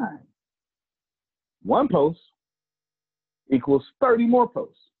on mine. One post equals 30 more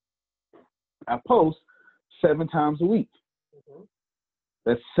posts. I post 7 times a week.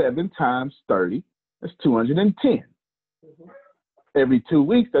 That's 7 times 30. That's 210. Every 2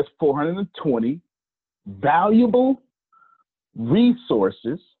 weeks, that's 420 valuable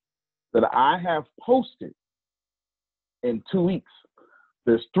resources that I have posted in 2 weeks.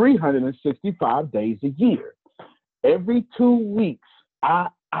 There's 365 days a year. Every 2 weeks, I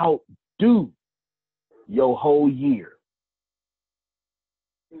outdo your whole year.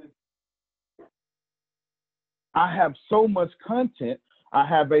 I have so much content. I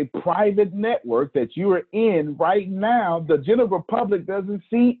have a private network that you are in right now. The general public doesn't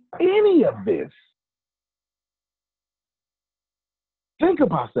see any of this. Think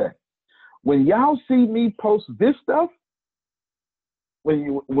about that. When y'all see me post this stuff,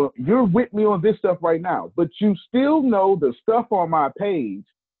 when you're with me on this stuff right now, but you still know the stuff on my page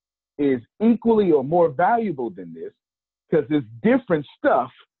is equally or more valuable than this because it's different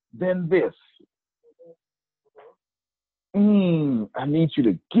stuff than this. I need you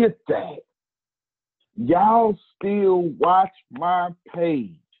to get that. Y'all still watch my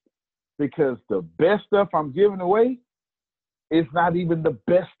page because the best stuff I'm giving away is not even the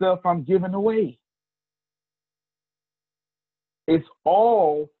best stuff I'm giving away. It's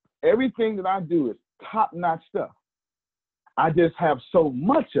all, everything that I do is top-notch stuff. I just have so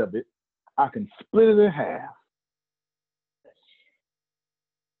much of it, I can split it in half.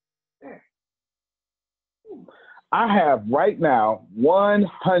 I have right now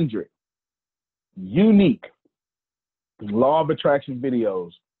 100 unique law of attraction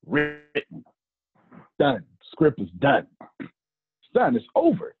videos written, done. Script is done. It's done. It's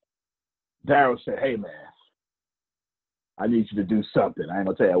over. Daryl said, hey, man, I need you to do something. I ain't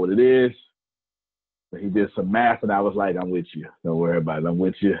going to tell you what it is. But he did some math, and I was like, I'm with you. Don't worry about it. I'm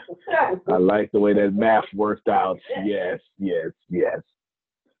with you. I like the way that math worked out. Yes, yes, yes.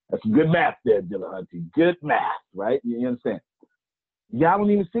 That's good math there, Dillahunty. Good math, right? You understand? Y'all don't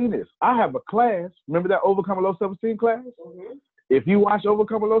even see this. I have a class. Remember that Overcoming Low Self-Esteem class? Mm-hmm. If you watch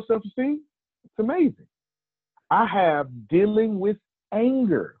Overcoming Low Self-Esteem, it's amazing. I have Dealing with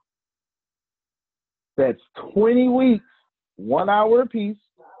Anger. That's 20 weeks, 1 hour apiece,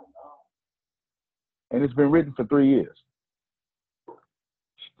 and it's been written for 3 years.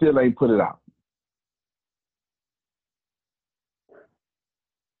 Still ain't put it out.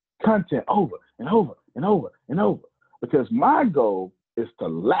 Content over and over and over and over. Because my goal is to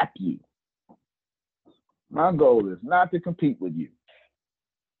lap you. My goal is not to compete with you.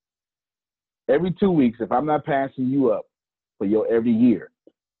 Every 2 weeks, if I'm not passing you up for your every year,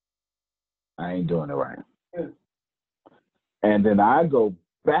 I ain't doing it right. And then I go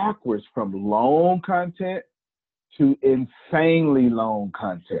backwards from long content to insanely long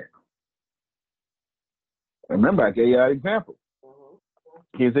content. Remember, I gave you an example.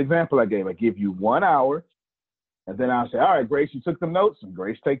 Here's the example I gave. I give you 1 hour, and then I'll say, all right, Grace, you took them notes, and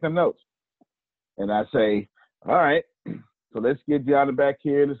Grace take them notes. And I say, all right, so let's get Deanna back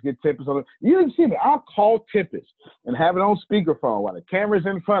here. Let's get Tempest on. You didn't see me. I'll call Tempest and have it on speakerphone while the camera's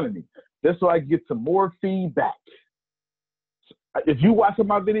in front of me, just so I can get some more feedback. If you watch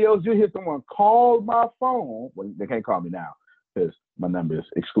my videos, you'll hear someone call my phone. Well, they can't call me now because my number is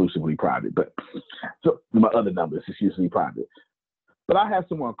exclusively private, but so my other number is exclusively private. But I have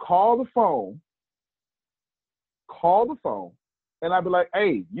someone call the phone, and I'd be like,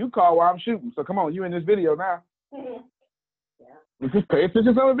 hey, you call while I'm shooting. So come on, you in this video now. Yeah. Just pay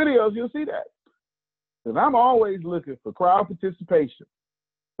attention to some of the videos, you'll see that. Because I'm always looking for crowd participation.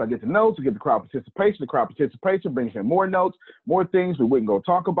 So I get the notes, I get the crowd participation. The crowd participation brings in more notes, more things we wouldn't go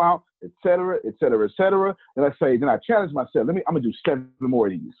talk about, et cetera, et cetera, et cetera. And I say, then I challenge myself, I'm going to do 7 more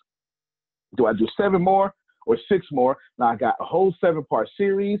of these. Do I do 7 more? Or 6 more. Now I got a whole 7-part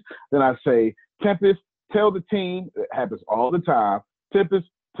series. Then I say, Tempest, tell the team, it happens all the time, Tempest,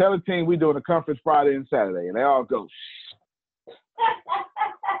 tell the team we're doing a conference Friday and Saturday. And they all go, shh.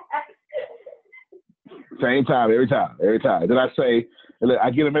 Same time, every time. Then I say,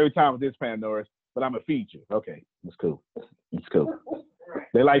 I get them every time with this, Pandora's, but I'm a feature. Okay, it's cool.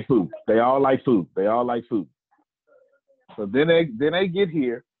 They like food. They all like food. So then they get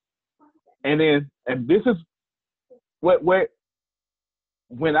here, and this is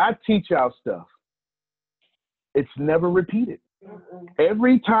when I teach y'all stuff, it's never repeated.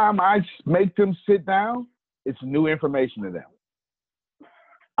 Every time I make them sit down, it's new information to them.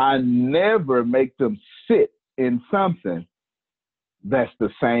 I never make them sit in something that's the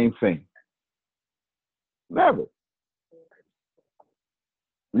same thing. Never.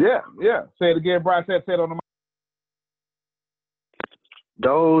 Yeah. Say it again, Brian. Say it on the mic.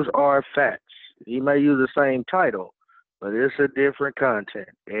 Those are facts. He may use the same title, but it's a different content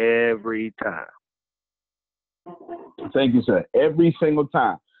every time. Thank you, sir. Every single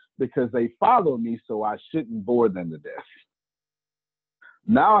time. Because they follow me, so I shouldn't bore them to death.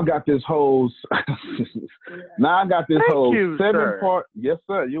 Now I got this whole seven-part. Yes,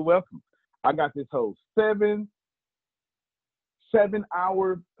 sir. You're welcome. I got this whole 7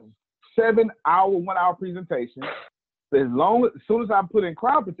 hour 1 hour presentation. As soon as I put in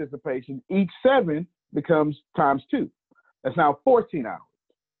crowd participation, each 7 becomes times 2. That's now 14 hours.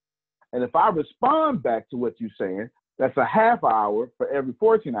 And if I respond back to what you're saying, that's a half hour for every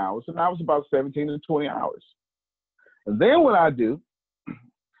 14 hours. So now it's about 17 to 20 hours. And then what I do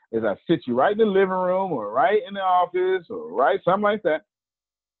is I sit you right in the living room or right in the office or right something like that.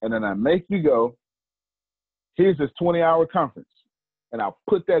 And then I make you go, here's this 20-hour conference. And I'll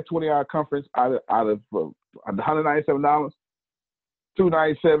put that 20-hour conference out of $197,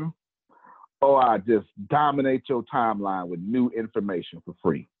 $297, or I just dominate your timeline with new information for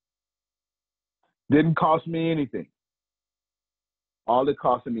free. Didn't cost me anything. All it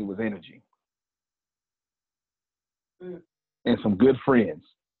costed me was energy. And some good friends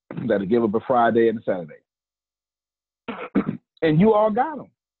that'll give up a Friday and a Saturday. And you all got them.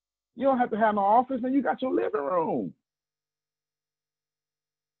 You don't have to have no office, man. You got your living room.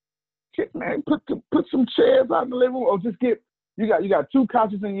 Shit, man, put some chairs out in the living room, or just you got 2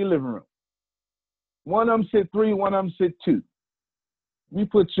 couches in your living room. One of them sit 3, one of them sit 2. You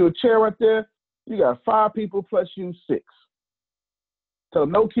put your chair right there, you got 5 people plus you 6. So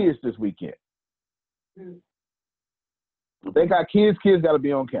no kids this weekend. If they got kids got to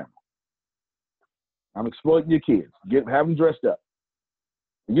be on camera. I'm exploiting your kids. Have them dressed up.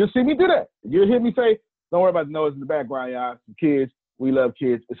 And you'll see me do that. You'll hear me say, don't worry about the noise in the background, y'all. Some kids. We love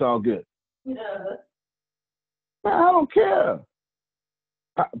kids. It's all good. Yeah. I don't care.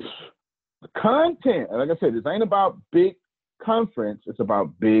 Content. Like I said, this ain't about big conference. It's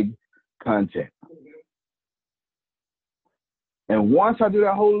about big content. And once I do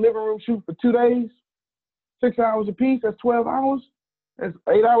that whole living room shoot for 2 days, 6 hours a piece, that's 12 hours. That's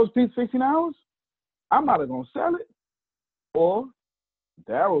 8 hours a piece, 16 hours. I'm either going to sell it, or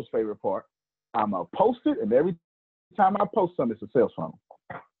Daryl's favorite part, I'm going to post it, and every time I post something, it's a sales funnel.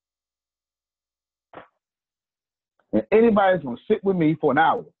 And anybody that's going to sit with me for an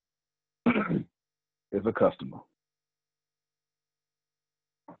hour is a customer.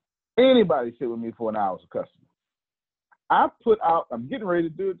 Anybody sit with me for an hour is a customer. I'm getting ready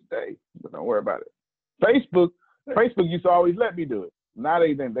to do it today, but don't worry about it. Facebook used to always let me do it. Now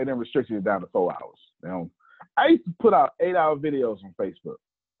they done restricted it down to 4 hours. I used to put out 8-hour videos on Facebook.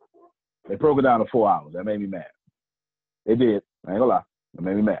 They broke it down to 4 hours. That made me mad. They did. I ain't gonna lie. That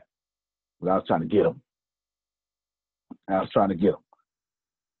made me mad. But I was trying to get them.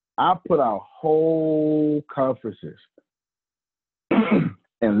 I put out whole conferences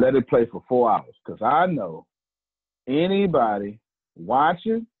and let it play for 4 hours, because I know anybody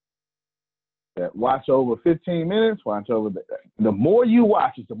watching that watch over 15 minutes, the more you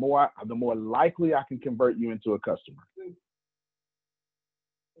watch it, the more likely I can convert you into a customer.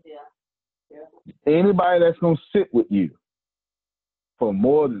 Yeah. Anybody that's going to sit with you for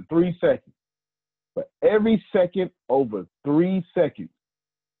more than 3 seconds, but every second over 3 seconds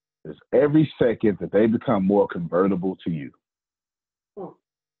is every second that they become more convertible to you.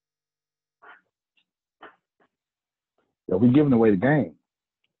 Yeah, we're giving away the game.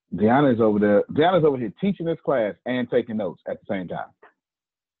 Deanna's over here teaching this class and taking notes at the same time.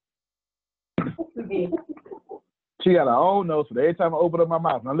 She got her own notes, but every time I open up my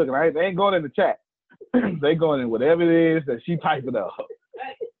mouth, and I'm looking, they ain't going in the chat. They going in whatever it is that she typing up.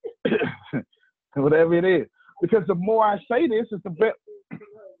 Whatever it is. Because the more I say this, it's the better.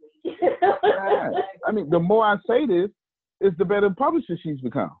 I mean, the more I say this, it's the better publisher she's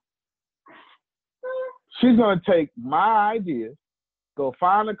become. She's going to take my ideas, go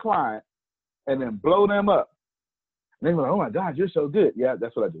find a client, and then blow them up. And they're like, oh my God, you're so good. Yeah,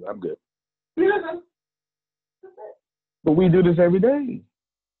 that's what I do. I'm good. But we do this every day.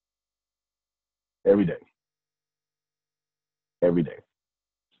 Every day. Every day.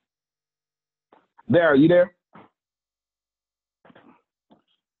 There, are you there?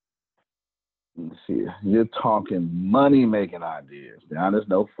 Let's see. You're talking money-making ideas. Now, there's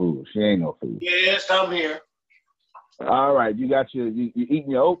no food. She ain't no food. Yes, I'm here. All right. You got you eating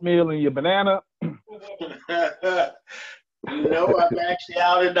your oatmeal and your banana? I'm actually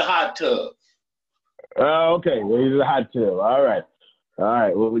out in the hot tub. Okay. Well, you're in the hot tub. All right.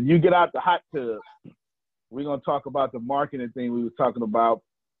 Well, when you get out the hot tub, we're going to talk about the marketing thing we were talking about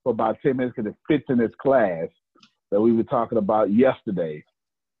for about 10 minutes because it fits in this class that we were talking about yesterday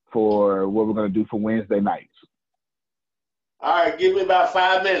for what we're going to do for Wednesday nights. All right, give me about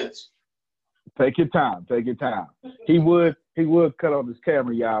 5 minutes. Take your time. Take your time. He would cut on his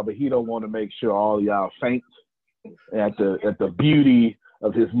camera, y'all, but he don't want to make sure all y'all faint at the beauty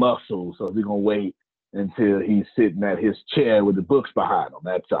of his muscles. So we're gonna wait until he's sitting at his chair with the books behind him.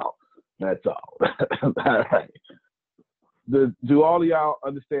 That's all. That's all. All right. Do all of y'all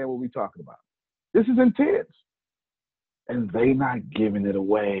understand what we're talking about? This is intense, and they not giving it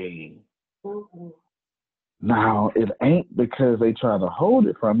away. Mm-hmm. Now it ain't because they trying to hold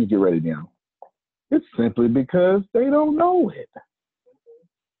it from you. Get ready now. It's simply because they don't know it.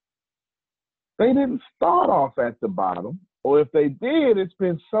 They didn't start off at the bottom, or if they did, it's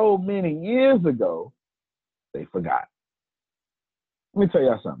been so many years ago, they forgot. Let me tell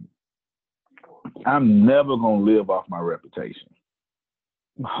y'all something. I'm never going to live off my reputation.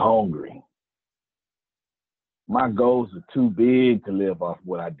 I'm hungry. My goals are too big to live off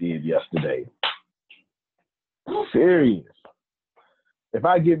what I did yesterday. I'm serious. If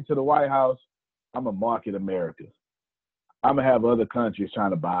I get into the White House, I'm going to market America. I'm going to have other countries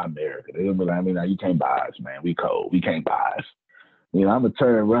trying to buy America. They're going to be like, I mean, you can't buy us, man. We cold. We can't buy us. You know, I'm going to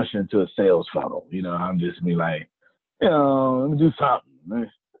turn Russia into a sales funnel. You know, I'm just be like, you know, let me do something.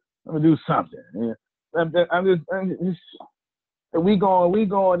 Let me do something. I'm just we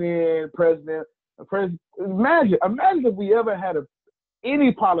going in, President. Imagine if we ever had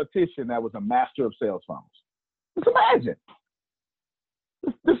any politician that was a master of sales funnels. Just imagine.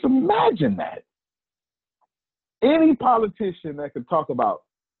 Just imagine that. Any politician that could talk about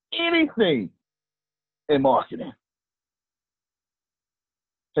anything in marketing.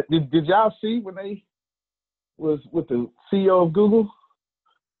 Did y'all see when they was with the CEO of Google,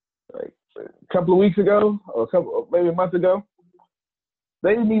 like a couple of weeks ago, or maybe a month ago?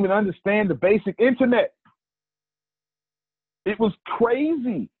 They didn't even understand the basic internet. It was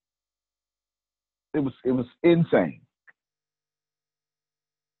crazy. It was insane.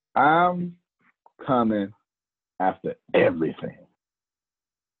 I'm coming after everything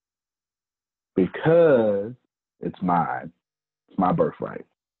because it's mine. It's my birthright.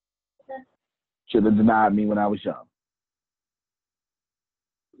 Should have denied me when I was young.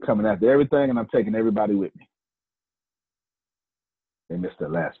 Coming after everything, and I'm taking everybody with me. They missed the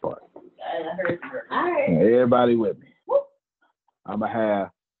last part. Everybody with me. I'm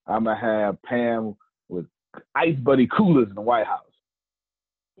gonna have Pam with Ice Buddy coolers in the White House.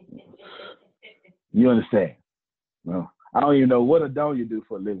 You understand? Well, I don't even know what Adonia do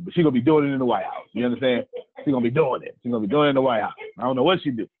for a living, but she's gonna be doing it in the White House. You understand? She's gonna be doing it. She's gonna be doing it in the White House. I don't know what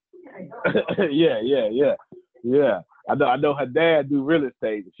she do. Yeah. I know her dad do real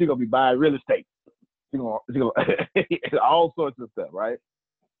estate. She's gonna be buying real estate. She's gonna all sorts of stuff, right?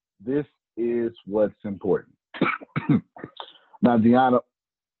 This is what's important. Now, Deanna,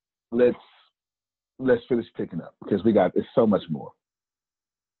 let's finish picking up because it's so much more.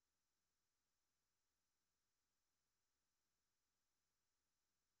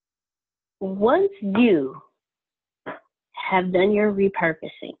 Once you have done your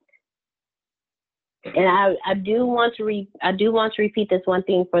repurposing, and I do want to repeat this one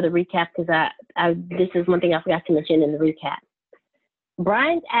thing for the recap because this is one thing I forgot to mention in the recap.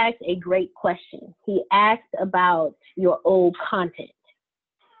 Brian asked a great question. He asked about your old content.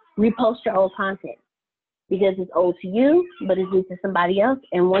 Repost your old content because it's old to you, but it's new to somebody else.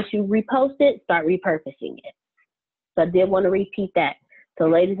 And once you repost it, start repurposing it. So I did want to repeat that. So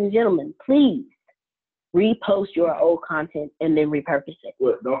ladies and gentlemen, please repost your old content and then repurpose it.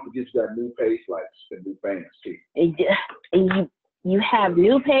 Well, don't forget you got new page likes and new fans too. And you have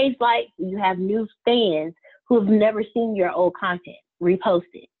new page likes, you have new fans who have never seen your old content.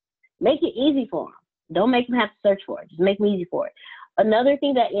 Repost it. Make it easy for them. Don't make them have to search for it. Just make it easy for it. Another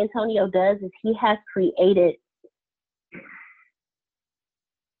thing that Antonio does is he has created,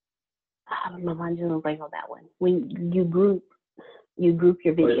 I don't know if I'm doing a break on that one. When you group your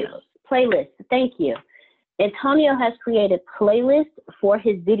videos. Playlist. Thank you. Antonio has created playlists for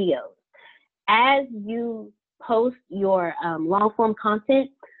his videos. As you post your long form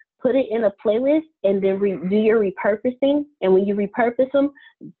content, put it in a playlist and then do your repurposing. And when you repurpose them,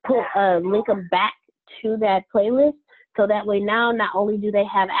 link them back to that playlist. So that way now, not only do they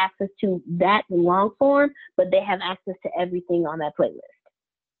have access to that long form, but they have access to everything on that playlist.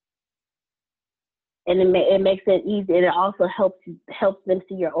 And it makes it easy. And it also helps them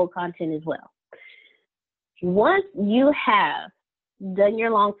see your old content as well. Once you have done your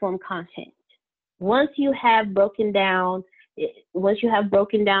long form content, once you have broken down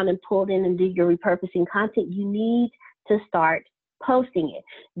and pulled in and did your repurposing content, you need to start posting it.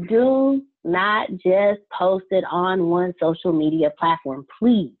 Do not just post it on one social media platform,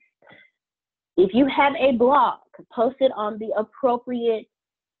 please. If you have a blog, post it on the appropriate,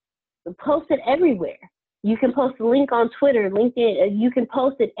 post it everywhere. You can post a link on Twitter, LinkedIn. You can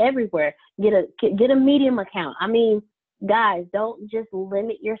post it everywhere. Get a Medium account. I mean, guys, don't just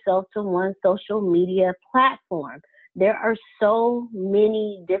limit yourself to one social media platform. There are so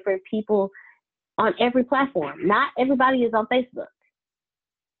many different people on every platform. Not everybody is on Facebook.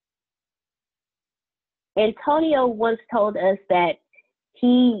 Antonio once told us that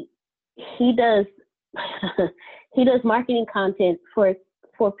he does he does marketing content for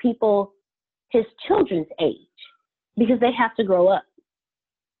people his children's age because they have to grow up.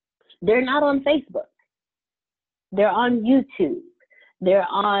 They're not on Facebook. They're on YouTube. They're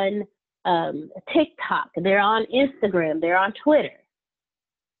on TikTok. They're on Instagram. They're on Twitter.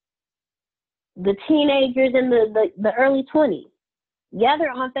 The teenagers in the early 20s. Yeah,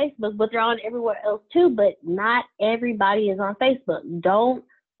 they're on Facebook, but they're on everywhere else too, but not everybody is on Facebook. Don't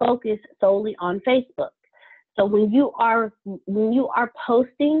focus solely on Facebook. So when you are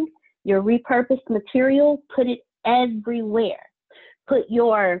posting your repurposed material, put it everywhere. Put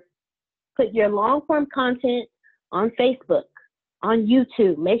your long form content on Facebook, on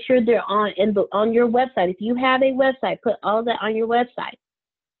YouTube. Make sure they're on your website. If you have a website, put all that on your website.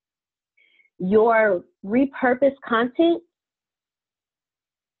 Your repurposed content,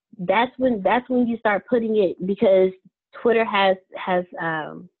 that's when you start putting it, because Twitter has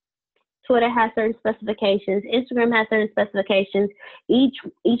certain specifications. Instagram has certain specifications.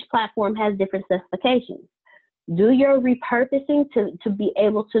 Each platform has different specifications. Do your repurposing to be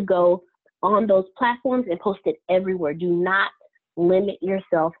able to go on those platforms and post it everywhere. Do not limit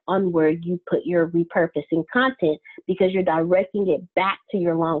yourself on where you put your repurposing content, because you're directing it back to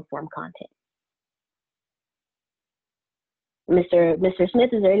your long form content. Mr.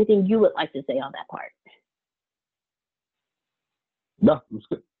 Smith, is there anything you would like to say on that part? No, that's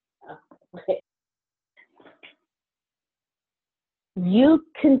good. Okay. You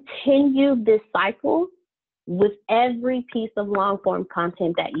continue this cycle with every piece of long form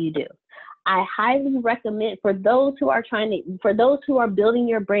content that you do. I highly recommend, for those who are building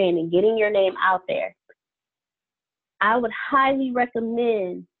your brand and getting your name out there, I would highly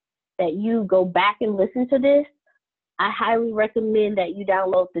recommend that you go back and listen to this. I highly recommend that you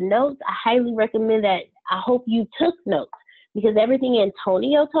download the notes. I highly recommend that, I hope you took notes, because everything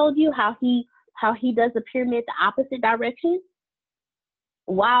Antonio told you, how he does the pyramid the opposite direction,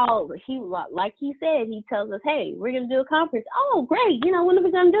 while like he said, he tells us, hey, we're going to do a conference. Oh, great. when are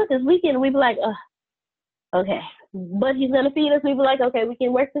we going to do it this weekend? We'd be like, okay. But he's going to feed us. We'd be like, okay, we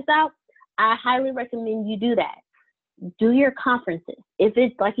can work this out. I highly recommend you do that. Do your conferences. If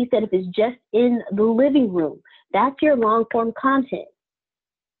it's, like you said, if it's just in the living room, that's your long form content.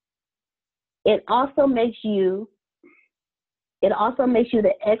 It also makes you the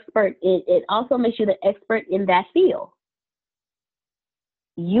expert in that field.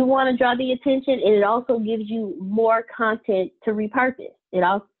 You want to draw the attention, and it also gives you more content to repurpose.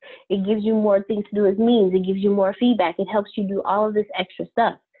 It gives you more things to do as memes. It gives you more feedback. It helps you do all of this extra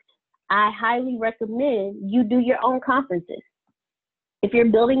stuff. I highly recommend you do your own conferences. If you're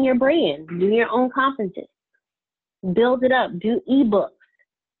building your brand, do your own conferences. Build it up. Do ebooks.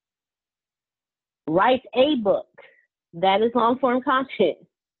 Write a book. That is long form content.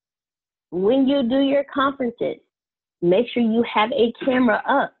 When you do your conferences, make sure you have a camera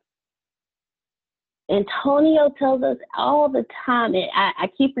up. Antonio tells us all the time, and I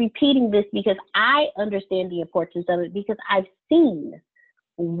keep repeating this because I understand the importance of it, because I've seen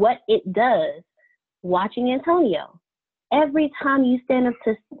what it does watching Antonio. Every time you stand up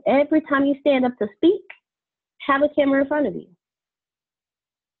to speak, have a camera in front of you.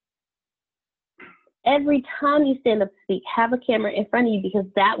 Every time you stand up to speak, have a camera in front of you, because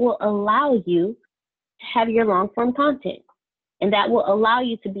that will allow you to have your long form content, and that will allow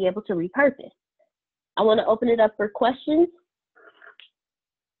you to be able to repurpose. I want to open it up for questions,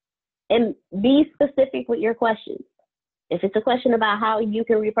 and be specific with your questions. If it's a question about how you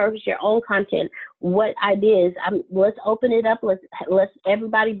can repurpose your own content, what ideas, let's open it up. Let's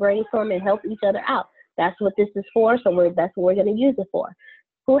everybody brainstorm and help each other out. That's what this is for. So that's what we're going to use it for.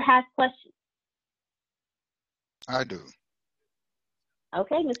 Who has questions? I do.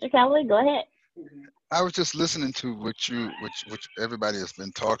 Okay, Mr. Calloway, go ahead. I was just listening to which everybody has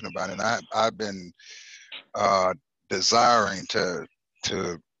been talking about, and I've been desiring to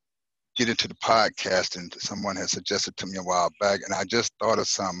get into the podcast, and someone had suggested to me a while back, and I just thought of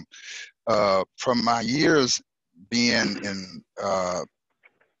some from my years being in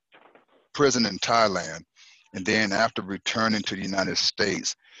prison in Thailand. And then after returning to the United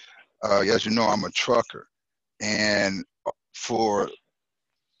States, as you know, I'm a trucker. And for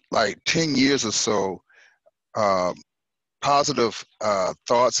like 10 years or so, positive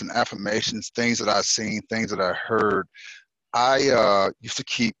thoughts and affirmations, things that I've seen, things that I heard, I used to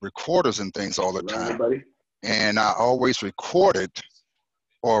keep recorders and things all the time. And I always recorded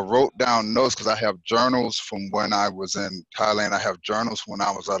or wrote down notes because I have journals from when I was in Thailand. I have journals when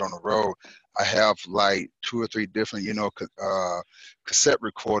I was out on the road. I have like 2 or 3 different, cassette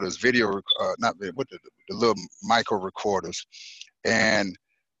recorders, not the little micro recorders. And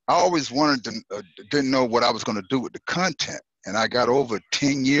I always wanted to, didn't know what I was going to do with the content. And I got over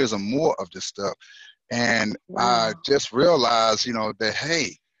 10 years or more of this stuff. And I just realized, that,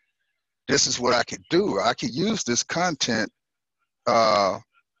 hey, this is what I could do. I could use this content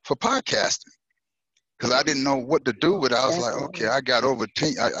for podcasting because I didn't know what to do with it. I was like, okay, I got over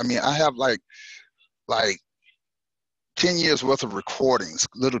 10. I have like 10 years worth of recordings,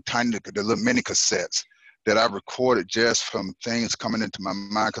 the little mini cassettes that I recorded just from things coming into my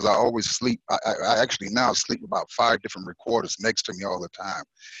mind because I always sleep. I actually now sleep about 5 different recorders next to me all the time.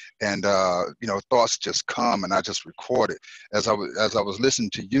 And, thoughts just come and I just record it. As I was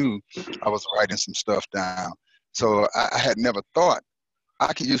listening to you, I was writing some stuff down. So I had never thought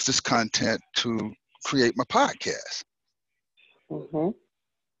I could use this content to create my podcast. Mm-hmm.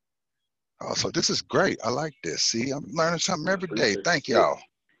 Oh, so this is great. I like this. See, I'm learning something every day. Thank y'all.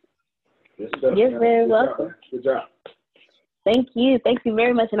 You're very welcome. Good job. Thank you. Thank you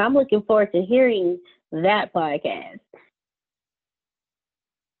very much. And I'm looking forward to hearing that podcast.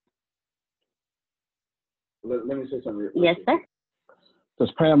 Let me say something real quick. Yes, sir.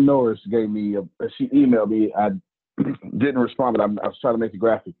 Because Pam Norris she emailed me. I didn't respond, but I was trying to make the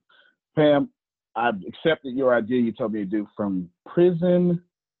graphic. Pam, I've accepted your idea you told me to do from prison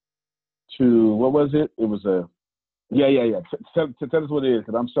to, what was it? It was yeah. Tell us what it is,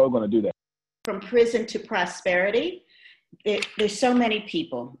 because I'm so going to do that. From prison to prosperity. There's so many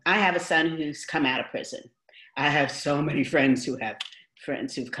people. I have a son who's come out of prison. I have so many friends who have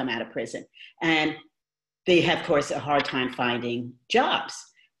friends who've come out of prison. And they have, of course, a hard time finding jobs.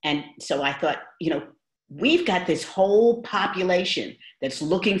 And so I thought, we've got this whole population that's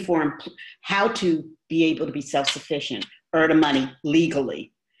looking for how to be able to be self-sufficient, earn money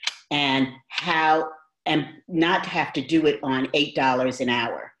legally, and not have to do it on $8 an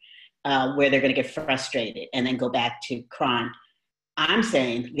hour, where they're going to get frustrated and then go back to crime. I'm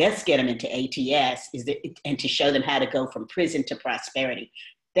saying let's get them into ATS and to show them how to go from prison to prosperity.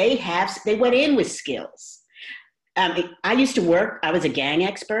 They went in with skills. I used to work, I was a gang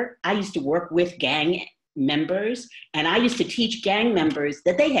expert. I used to work with gang members, and I used to teach gang members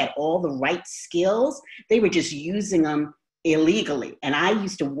that they had all the right skills. They were just using them illegally. And I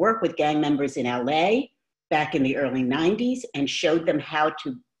used to work with gang members in LA back in the early 90s and showed them how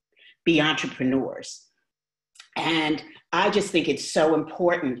to be entrepreneurs. And I just think it's so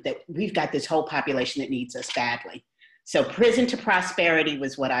important that we've got this whole population that needs us badly. So prison to prosperity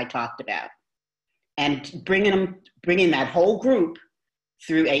was what I talked about. And bringing that whole group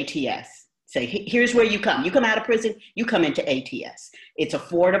through ATS. Say, here's where you come. You come out of prison, you come into ATS. It's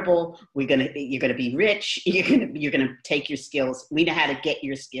affordable. You're gonna be rich. You're gonna take your skills. We know how to get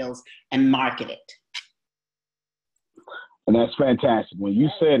your skills and market it. And that's fantastic. When you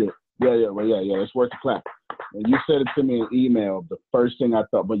said it, yeah. It's worth the clap. When you said it to me in email, the first thing I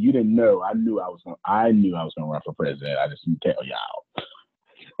thought, but you didn't know, I knew I was gonna run for president. I just didn't tell y'all.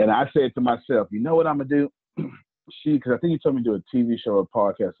 And I said to myself, you know what I'm gonna do? Because I think you told me to do a TV show or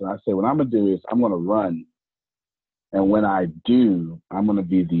podcast, and I said, what I'm gonna do is I'm gonna run, and when I do, I'm gonna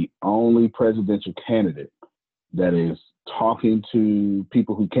be the only presidential candidate that is talking to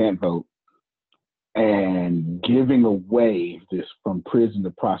people who can't vote and giving away this from prison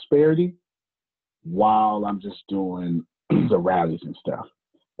to prosperity while I'm just doing the rallies and stuff.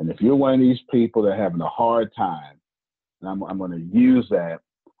 And if you're one of these people that are having a hard time, and I'm going to use that,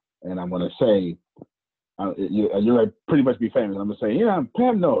 and I'm going to say, you're going to pretty much be famous. I'm going to say, yeah, I'm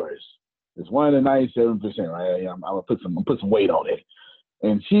Pam Norris. It's one of the 97%, right? I'm going to put some weight on it.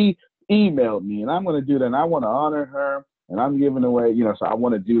 And she emailed me, and I'm going to do that, and I want to honor her, and I'm giving away, so I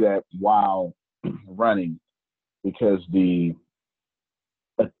want to do that while running, because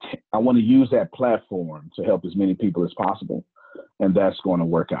I want to use that platform to help as many people as possible, and that's going to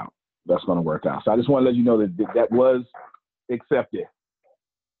work out. So I just want to let you know that was accepted.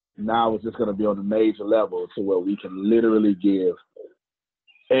 Now it's just going to be on a major level to where we can literally give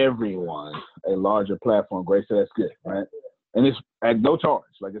everyone a larger platform. Grace said that's good, right? And it's at no charge.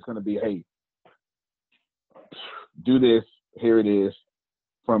 Like, it's going to be, hey, do this, here it is,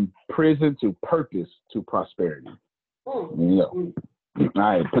 From prison to purpose to prosperity. There you go. All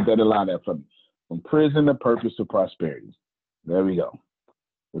right, put that in line there for me. From prison to purpose to prosperity. There we go.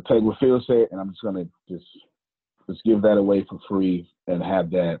 We'll take what Phil said, and I'm just gonna just give that away for free and have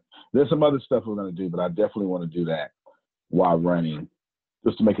that. There's some other stuff we're gonna do, but I definitely want to do that while running,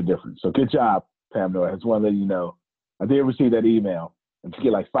 just to make a difference. So good job, Pam Noah. I just want to let you know I did receive that email. I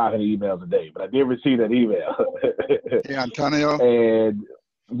get like 500 emails a day, but I did receive that email. Hey, Antonio. And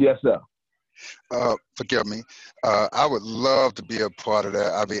yes, sir. Forgive me. I would love to be a part of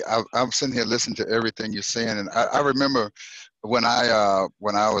that. I mean, I'm sitting here listening to everything you're saying, and I remember when I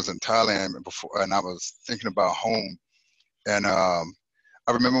was in Thailand before, and I was thinking about home, and I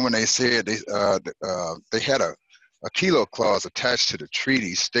remember when they said they had a kilo clause attached to the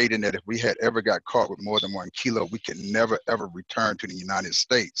treaty stating that if we had ever got caught with more than 1 kilo, we could never, ever return to the United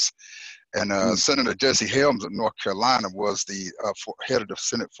States. And Senator Jesse Helms of North Carolina was the head of the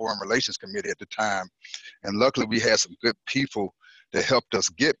Senate Foreign Relations Committee at the time. And luckily we had some good people that helped us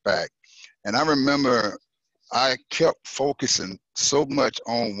get back. And I remember I kept focusing so much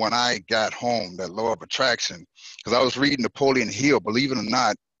on when I got home, that law of attraction, because I was reading Napoleon Hill, believe it or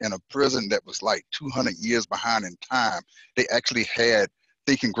not, in a prison that was like 200 years behind in time. They actually had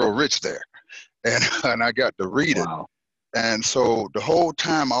Think and Grow Rich there. And I got to read it. And so the whole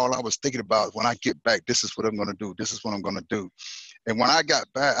time, all I was thinking about, when I get back, this is what I'm going to do. This is what I'm going to do. And when I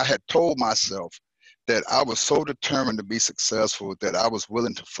got back, I had told myself that I was so determined to be successful that I was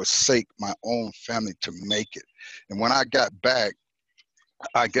willing to forsake my own family to make it. And when I got back,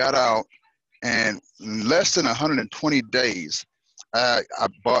 I got out, and in less than 120 days, I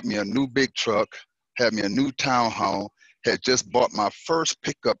bought me a new big truck, had me a new townhome, had just bought my first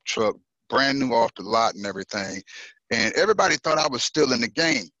pickup truck, brand new off the lot and everything. And everybody thought I was still in the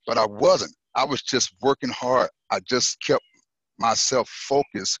game, but I wasn't. I was just working hard. I just kept myself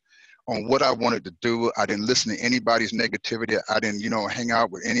focused on what I wanted to do. I didn't listen to anybody's negativity. I didn't, hang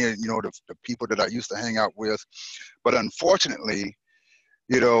out with any, the people that I used to hang out with. But unfortunately,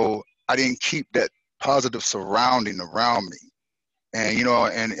 I didn't keep that positive surrounding around me.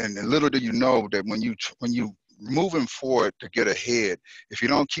 And, and little do you know that when you moving forward to get ahead, if you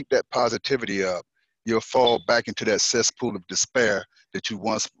don't keep that positivity up, you'll fall back into that cesspool of despair that you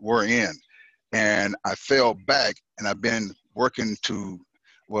once were in. And I fell back, and I've been working to,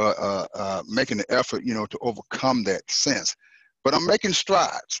 making the effort, to overcome that sense. But I'm making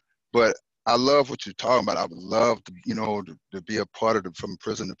strides. But I love what you're talking about. I would love to, to be a part of From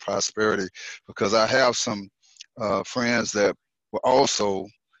Prison to Prosperity, because I have some friends that were also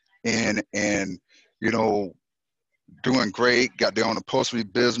in, and, doing great, got their own upholstery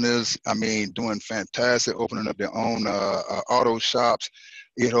business. I mean, doing fantastic, opening up their own auto shops,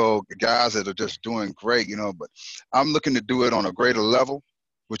 guys that are just doing great, but I'm looking to do it on a greater level,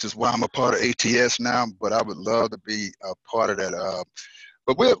 which is why I'm a part of ATS now, but I would love to be a part of that.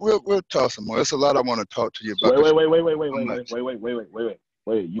 But we'll talk some more. There's a lot I want to talk to you about.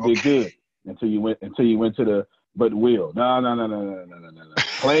 Wait. You did good until you went to the but will. No.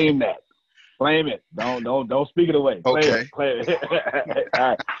 Claim that. Claim it. Don't speak it away. Okay. Claim it. All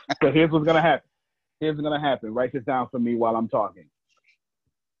right. So here's what's gonna happen. Write this down for me while I'm talking.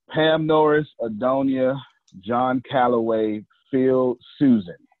 Pam Norris, Adonia, John Calloway, Phil,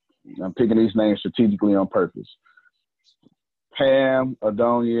 Susan. I'm picking these names strategically on purpose. Pam,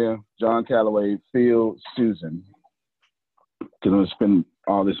 Adonia, John Calloway, Phil, Susan. Because I'm going to spend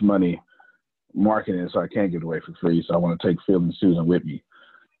all this money marketing it, so I can't give it away for free. So I want to take Phil and Susan with me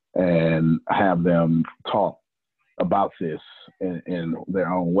and have them talk about this in their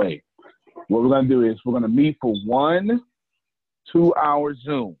own way. What we're going to do is we're going to meet for 1 2-hour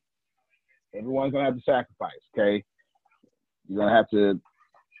Zoom. Everyone's going to have to sacrifice, okay? You're going to have to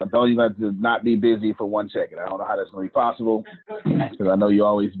not be busy for 1 second. I don't know how that's going to be possible because I know you're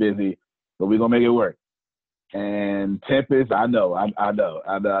always busy, but we're going to make it work. And Tempest, I know it's going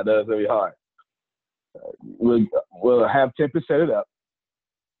to be hard. We'll have Tempest set it up,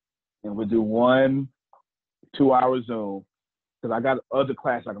 and we'll do 1 2-hour Zoom because I got other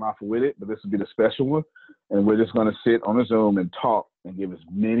classes I can offer with it, but this will be the special one. And we're just going to sit on a Zoom and talk and give as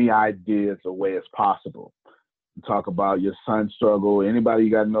many ideas away as possible. Talk about your son's struggle, anybody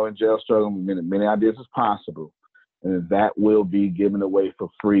you got to know in jail struggle, many ideas as possible. And that will be given away for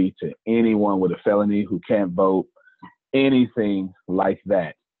free to anyone with a felony who can't vote, anything like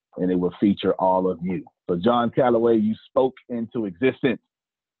that. And it will feature all of you. So John Calloway, you spoke into existence.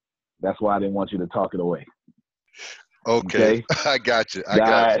 That's why I didn't want you to talk it away. Okay. I got you. I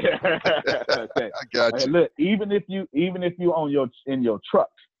got you. Okay. I got you. And look, even if you in your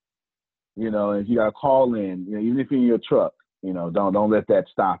truck, if you got to call in, even if you're in your truck, You know, don't let that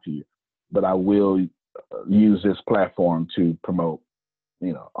stop you. But I will use this platform to promote,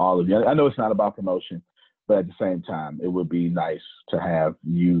 you know, all of you. I know it's not about promotion, but at the same time, it would be nice to have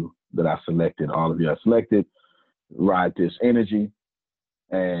you that I selected, all of you I selected, ride this energy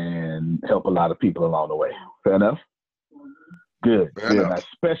and help a lot of people along the way. Fair enough? Good. Fair enough. I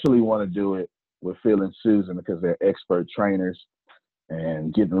especially want to do it with Phil and Susan because they're expert trainers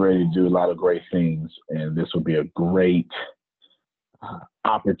and getting ready to do a lot of great things. And this will be a great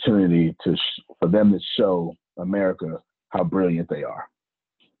opportunity for them to show America how brilliant they are.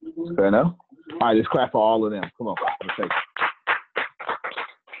 Fair enough? All right, let's clap for all of them. Come on. Let's take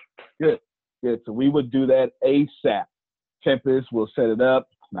it. Good. So we would do that ASAP. Tempest will set it up.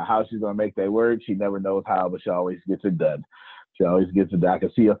 Now, how she's going to make that work, she never knows how, but she always gets it done. She always gets it done. I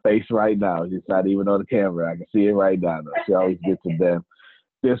can see her face right now. She's not even on the camera. I can see it right now. Though. She always gets it done.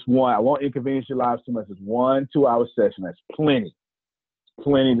 This one, I won't inconvenience your lives too much. It's 1 2-hour session. That's plenty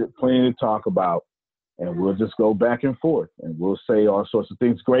to talk about. And we'll just go back and forth. And we'll say all sorts of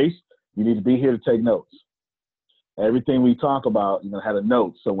things. Grace, you need to be here to take notes. Everything we talk about, you're going to have the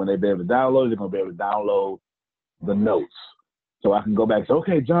notes. So when they be able to download it, they're going to be able to download the notes. So I can go back and say,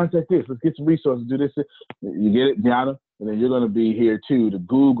 okay, John said this. Let's get some resources, do this. You get it, Deanna? And then you're going to be here, too, to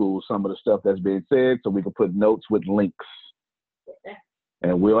Google some of the stuff that's being said so we can put notes with links.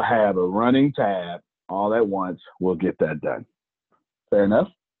 And we'll have a running tab all at once. We'll get that done. Fair enough?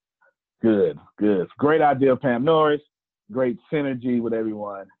 Good. Great idea, Pam Norris. Great synergy with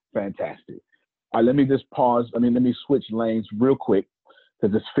everyone. Fantastic. All right, let me just pause. Let me switch lanes real quick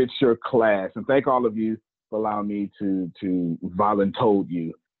because this fits your class. And thank all of you for allowing me to voluntold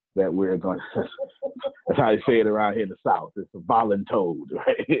you that we're going to, that's how you say it around here in the South. It's a voluntold,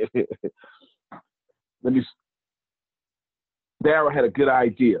 right? Daryl had a good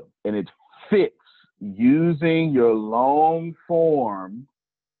idea, and it fits using your long form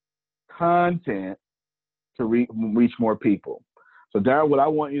content to reach more people. So, Daryl, what I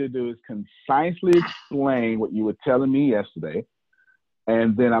want you to do is concisely explain what you were telling me yesterday,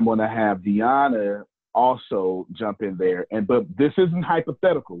 and then I'm going to have Deanna also jump in there. But this isn't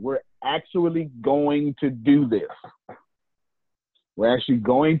hypothetical. We're actually going to do this. We're actually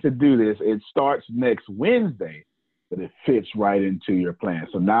going to do this. It starts next Wednesday, but it fits right into your plan.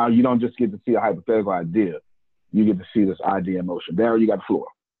 So now you don't just get to see a hypothetical idea. You get to see this idea in motion. Daryl, you got the floor.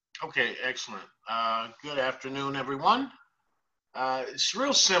 Okay, excellent. Good afternoon, everyone. It's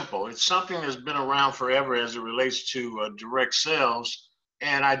real simple. It's something that's been around forever as it relates to direct sales.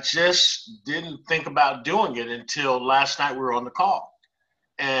 And I just didn't think about doing it until last night we were on the call.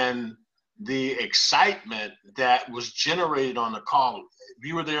 And the excitement that was generated on the call, if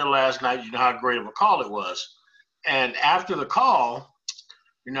you were there last night, you know how great of a call it was. And after the call,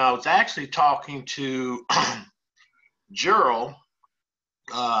 you know, I was actually talking to Gerald,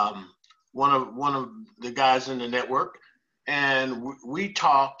 one of the guys in the network, and we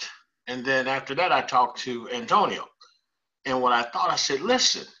talked. And then after that, I talked to Antonio. And what I thought, I said,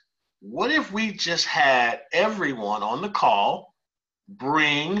 listen, what if we just had everyone on the call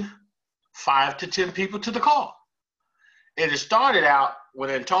bring 5 to 10 people to the call? And it started out when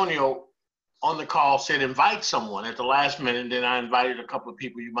Antonio on the call said, invite someone at the last minute. And then I invited a couple of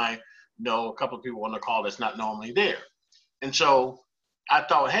people you might know, a couple of people on the call that's not normally there. And so I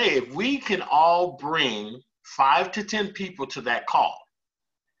thought, hey, if we can all bring 5 to 10 people to that call,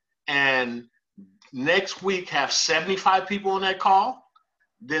 and next week have 75 people on that call,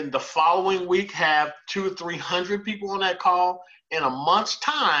 then the following week have 200 or 300 people on that call. In a month's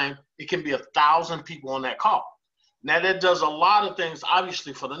time, it can be 1,000 people on that call. Now that does a lot of things,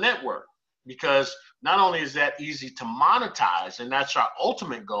 obviously, for the network, because not only is that easy to monetize, and that's our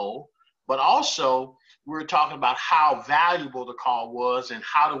ultimate goal, but also we're talking about how valuable the call was and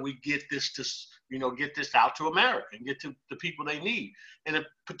how do we get this to, get this out to America and get to the people they need. And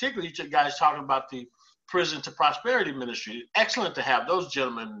particularly you guys talking about the Prison to Prosperity Ministry. Excellent to have those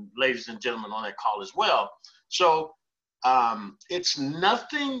gentlemen, ladies and gentlemen, on that call as well. So it's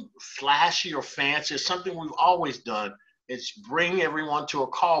nothing flashy or fancy. It's something we've always done. It's bring everyone to a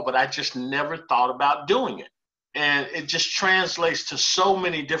call, but I just never thought about doing it. And it just translates to so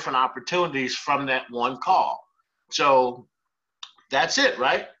many different opportunities from that one call. So that's it,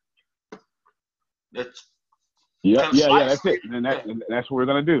 right? That's yeah, that's it. And that's what we're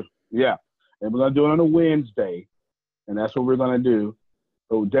going to do. Yeah. And we're going to do it on a Wednesday. And that's what we're going to do.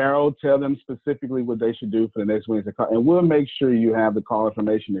 So, Daryl, tell them specifically what they should do for the next Wednesday call. And we'll make sure you have the call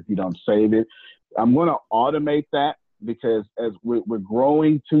information if you don't save it. I'm going to automate that because as we're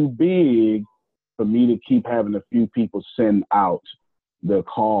growing too big for me to keep having a few people send out the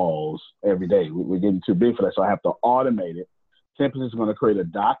calls every day. We're getting too big for that. So I have to automate it. Tempest is going to create a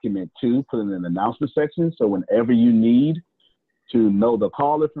document too, put it in the announcement section. So whenever you need to know the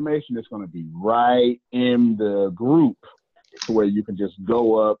call information, it's going to be right in the group to where you can just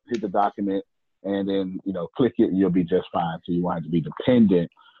go up, hit the document, and then, click it and you'll be just fine. So you won't have to be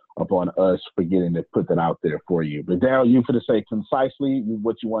dependent upon us forgetting to put that out there for you. But Daryl, you for to say concisely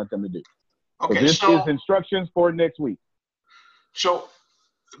what you want them to do. Okay, so this is instructions for next week. So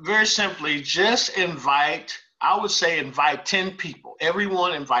very simply, just invite 10 people.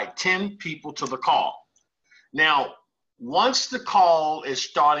 Everyone invite 10 people to the call. Now, once the call is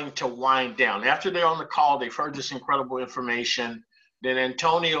starting to wind down, after they're on the call, they've heard this incredible information, then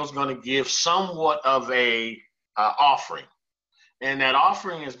Antonio's going to give somewhat of a offering. And that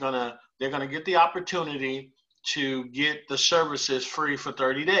offering is they're going to get the opportunity to get the services free for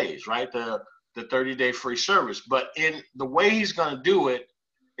 30 days, right? The 30-day free service. But in the way he's going to do it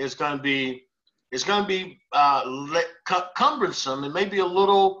is going to be cumbersome. It may be a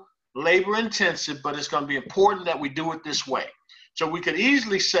little labor intensive, but it's going to be important that we do it this way. So we could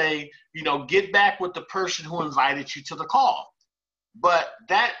easily say, get back with the person who invited you to the call. But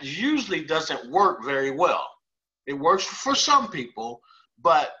that usually doesn't work very well. It works for some people,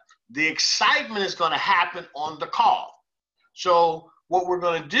 but the excitement is going to happen on the call. So what we're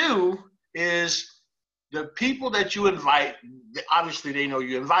going to do is the people that you invite, obviously they know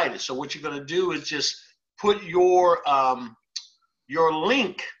you invited. So what you're going to do is just put your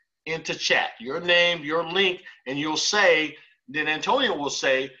link into chat, your name, your link, and then Antonio will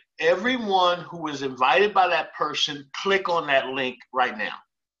say, everyone who is invited by that person, click on that link right now.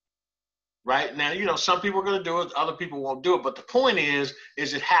 Right now, some people are going to do it, other people won't do it. But the point is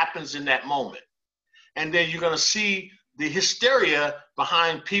it happens in that moment. And then you're going to see the hysteria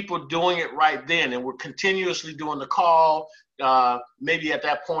behind people doing it right then. And we're continuously doing the call. Maybe at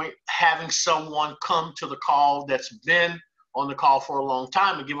that point, having someone come to the call that's been on the call for a long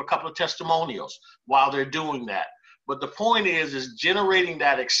time and give a couple of testimonials while they're doing that. But the point is generating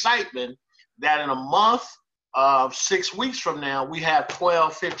that excitement that in a month, 6 weeks from now, we have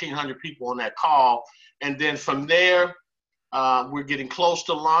 1,500 people on that call. And then from there, we're getting close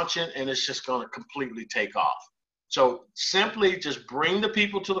to launching, and it's just going to completely take off. So simply just bring the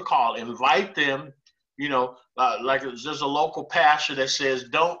people to the call, invite them, like there's a local pastor that says,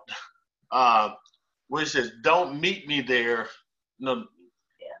 don't meet me there. No,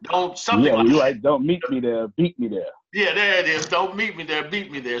 don't something. Yeah, like you're that. right. Don't meet me there, beat me there. Yeah, there it is. Don't meet me there, beat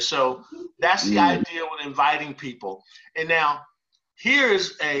me there. So that's the idea with inviting people. And now we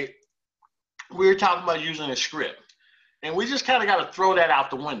were talking about using a script, and we just kind of got to throw that out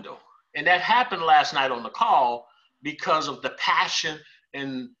the window. And that happened last night on the call because of the passion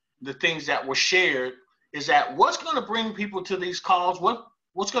and the things that were shared. Is that what's going to bring people to these calls?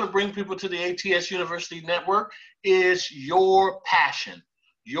 What's going to bring people to the ATS University Network is your passion,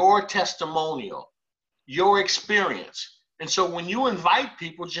 your testimonial, your experience. And so when you invite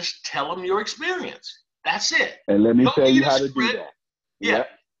people, just tell them your experience. That's it. And let me tell you how to do that. Yeah. Yep.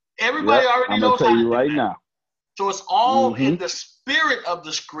 Everybody already knows how to do that. I'm going to tell you right now. So it's all in the spirit of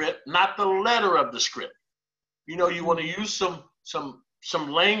the script, not the letter of the script. You want to use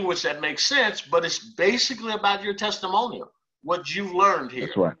some language that makes sense, but it's basically about your testimonial, what you've learned here.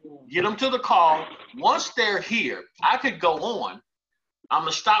 That's right. Get them to the call. Once they're here, I could go on. I'm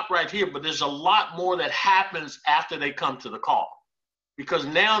going to stop right here, but there's a lot more that happens after they come to the call, because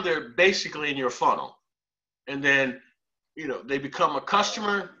now they're basically in your funnel. And then, they become a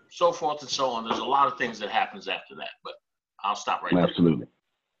customer, so forth and so on. There's a lot of things that happens after that, but I'll stop right there. Absolutely.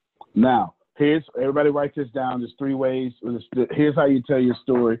 Now, everybody write this down. There's 3 ways. Here's how you tell your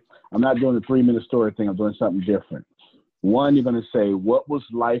story. I'm not doing the 3-minute story thing. I'm doing something different. 1, you're going to say, what was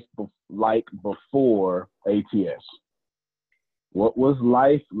life like before ATS? What was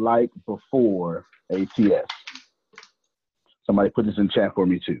life like before ATS? Somebody put this in chat for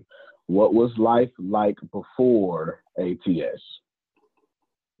me too. What was life like before ATS?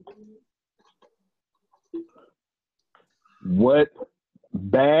 What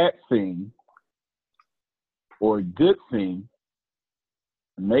bad thing or good thing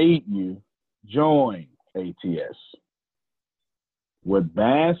made you join ATS? What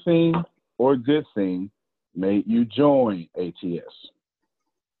bad thing or good thing made you join ATS?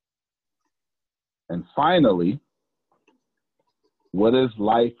 And finally, what is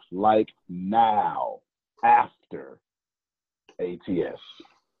life like now after ATS?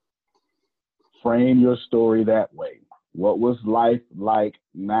 Frame your story that way. What was life like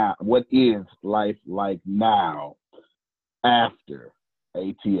now? What is life like now after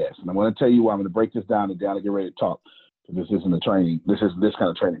ATS? And I'm going to tell you why. I'm going to break this down and get ready to talk. This isn't a training. This is this kind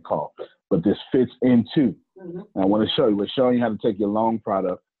of training call. But this fits into And I want to show you. We're showing you how to take your long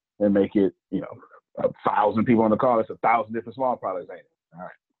product and make it, 1,000 people on the call. That's 1,000 different small products, ain't it? All right.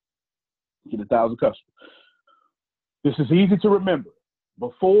 Get 1,000 customers. This is easy to remember.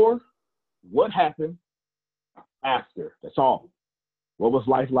 Before, what happened? After. That's all. What was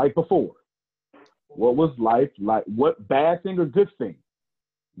life like before? What was life like? What bad thing or good thing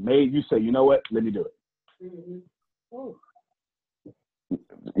made you say, you know what? Let me do it.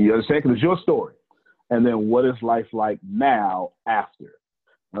 You understand? Because it's your story. And then what is life like now after?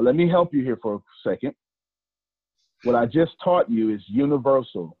 Now, let me help you here for a second. What I just taught you is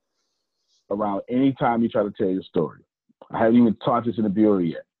universal around any time you try to tell your story. I haven't even taught this in the bureau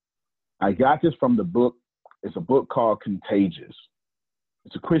yet. I got this from the book. It's a book called Contagious.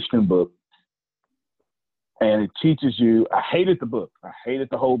 It's a Christian book. And it teaches you, I hated the book. I hated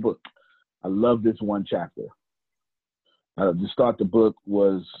the whole book. I love this one chapter. To start the book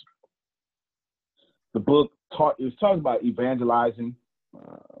was, it was talking about evangelizing,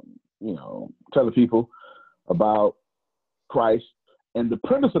 telling people about Christ. And the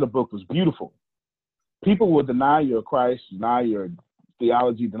premise of the book was beautiful. People will deny your Christ, deny your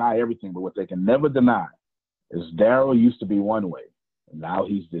theology, deny everything, but what they can never deny is Daryl used to be one way, and now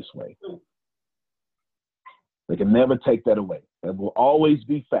he's this way. They can never take that away. There will always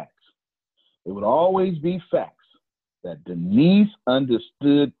be facts. It would always be facts that Denise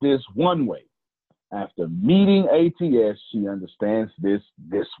understood this one way. After meeting ATS, she understands this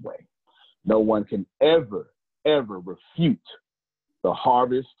way. No one can ever refute the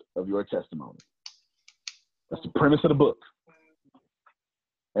harvest of your testimony. That's the premise of the book.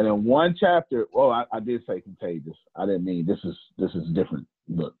 And in one chapter, I did say Contagious. I didn't mean this is a different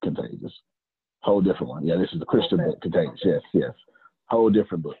book, Contagious. Whole different one. Yeah, this is the Christian book, Contagious. Yes. Whole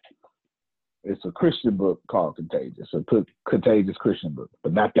different book. It's a Christian book called Contagious. So put Contagious Christian book,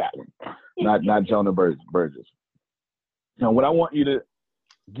 but not that one. Not Jonah Burgess. Now, what I want you to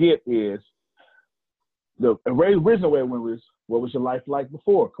get is the original way it went was, what was your life like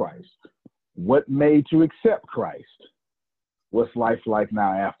before Christ? What made you accept Christ? What's life like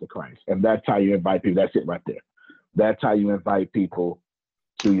now after Christ? And that's how you invite people. That's it right there. That's how you invite people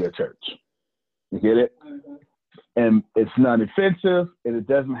to your church. You get it? Mm-hmm. And it's non-offensive, and it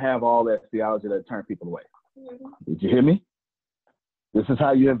doesn't have all that theology that turn people away. Mm-hmm. Did you hear me? This is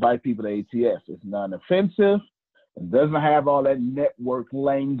how you invite people to ATS. It's non-offensive. It doesn't have all that network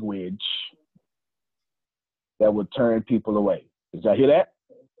language that would turn people away. Did y'all hear that?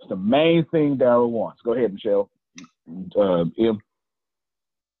 It's the main thing Daryl wants. Go ahead, Michelle. M.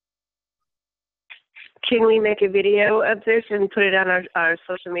 Can we make a video of this and put it on our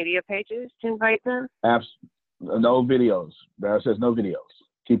social media pages to invite them? No videos. Daryl says no videos.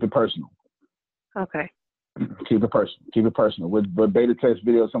 Keep it personal. Okay. Keep it personal. Keep it personal. We'll beta test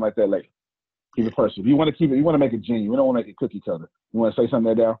video, something like that later. Keep it personal. If you want to keep it, you want to make it genuine. You don't want to make it cookie cutter. You want to say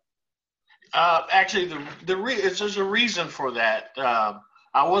something there, Daryl? Actually, it's just a reason for that.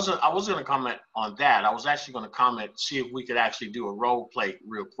 I wasn't going to comment on that. I was actually going to comment, see if we could actually do a role play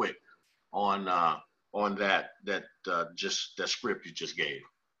real quick on that script you just gave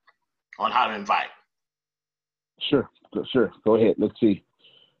on how to invite. Sure. Go ahead. Let's see.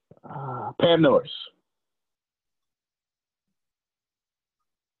 Pam Norris.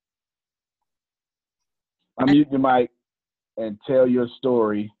 Unmute your mic and tell your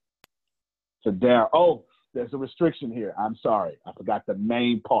story to Daryl. Oh, there's a restriction here. I'm sorry. I forgot the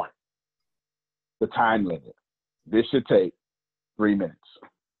main part. The time limit. This should take 3 minutes.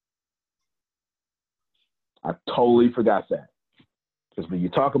 I totally forgot that. Because when you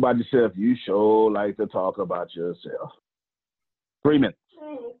talk about yourself, you sure like to talk about yourself. 3 minutes.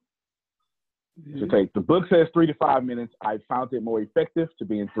 Should take. The book says 3 to 5 minutes. I found it more effective to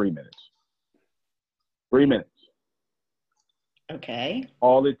be in 3 minutes. 3 minutes. Okay.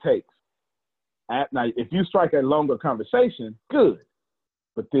 All it takes. Now, if you strike a longer conversation, good.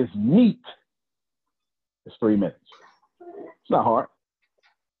 But this meat is 3 minutes. It's not hard.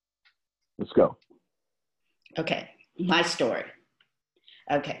 Let's go. Okay. My story.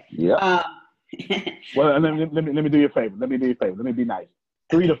 Okay. Yeah. Well, let me do you a favor. Let me be nice.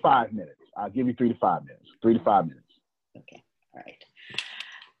 3 to 5 minutes. I'll give you 3 to 5 minutes. 3 to 5 minutes. Okay. All right.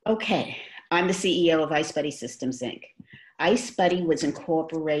 Okay. I'm the CEO of IceBuddy Systems, Inc. IceBuddy was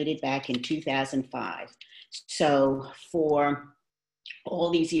incorporated back in 2005. So for all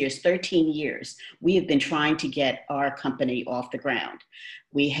these years, 13 years, we have been trying to get our company off the ground.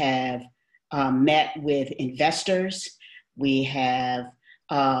 We have met with investors. We have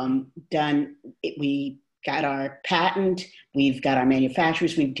we got our patent. We've got our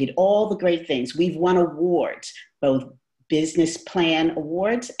manufacturers. We did all the great things. We've won awards, both business plan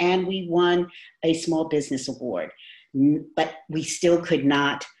awards, and we won a small business award. But we still could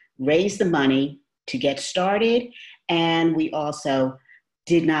not raise the money to get started. And we also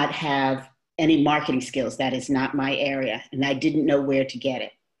did not have any marketing skills. That is not my area. And I didn't know where to get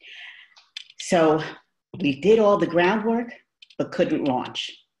it. So we did all the groundwork, but couldn't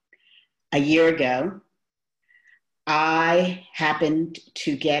launch. A year ago, I happened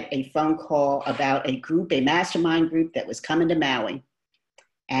to get a phone call about a group, a mastermind group that was coming to Maui.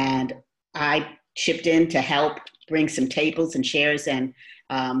 And I chipped in to help bring some tables and chairs and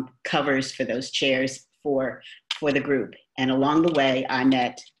covers for those chairs for the group. And along the way, I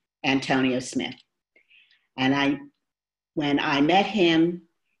met Antonio Smith. And when I met him,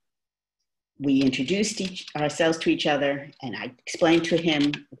 we introduced ourselves to each other, and I explained to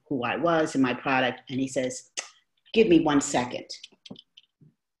him who I was and my product. And he says, "Give me 1 second."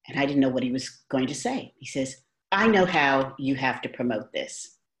 And I didn't know what he was going to say. He says, "I know how you have to promote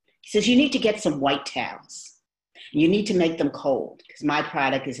this." He says, "You need to get some white towels. You need to make them cold, because my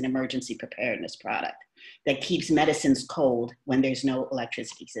product is an emergency preparedness product that keeps medicines cold when there's no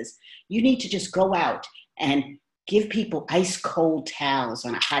electricity." He says, "You need to just go out and give people ice cold towels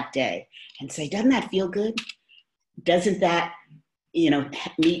on a hot day and say, doesn't that feel good? Doesn't that,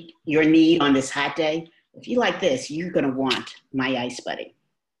 meet your need on this hot day? If you like this, you're going to want my Ice Buddy."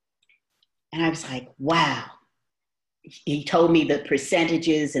 And I was like, wow. He told me the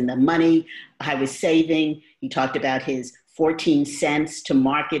percentages and the money I was saving. He talked about his 14 cents to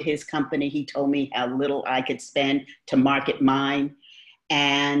market his company. He told me how little I could spend to market mine.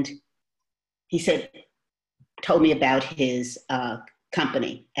 And he told me about his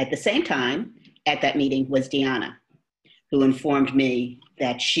company. At the same time, at that meeting was Deanna, who informed me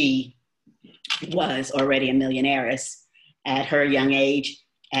that she was already a millionaires at her young age,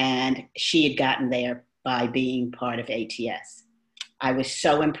 and she had gotten there by being part of ATS. I was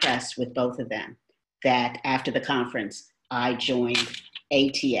so impressed with both of them that after the conference, I joined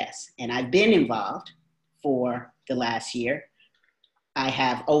ATS, and I've been involved for the last year. I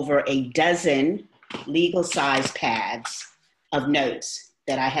have over a dozen legal size pads of notes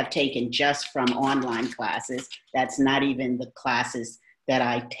that I have taken just from online classes. That's not even the classes that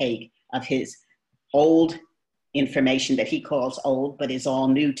I take of his old information that he calls old, but is all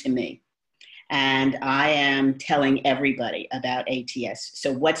new to me. And I am telling everybody about ATS.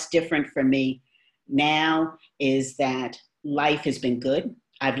 So what's different for me now is that life has been good.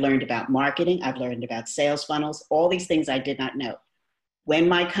 I've learned about marketing. I've learned about sales funnels, all these things I did not know. When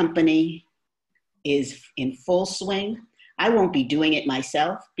my company is in full swing, I won't be doing it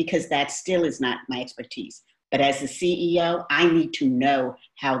myself because that still is not my expertise. But as the CEO, I need to know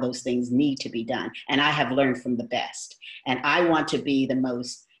how those things need to be done. And I have learned from the best. And I want to be the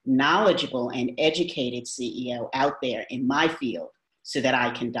most knowledgeable and educated CEO out there in my field so that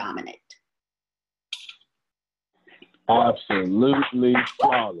I can dominate. Absolutely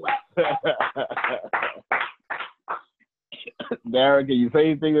flawless. Darren, can you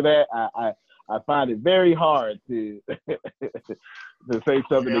say anything to that? I find it very hard to to say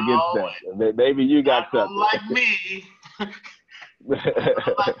something against that. Maybe you got something. Like me.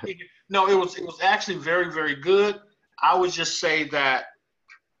 No, it was actually very, very good. I would just say that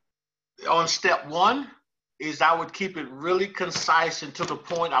on step one is I would keep it really concise and to the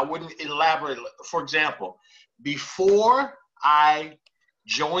point. I wouldn't elaborate. For example, before I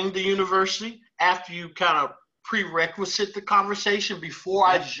joined the university, after you kind of prerequisite the conversation, before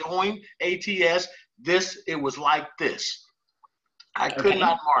I joined ATS, it was like this. I could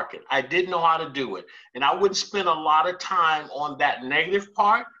not market. I didn't know how to do it. And I wouldn't spend a lot of time on that negative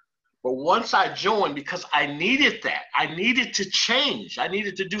part. But once I joined, because I needed that, I needed to change. I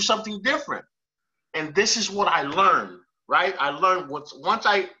needed to do something different. And this is what I learned, right? I learned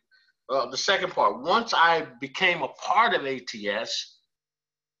the second part, once I became a part of ATS,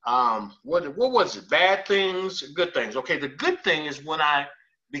 what was it? Bad things, good things. Okay, the good thing is when I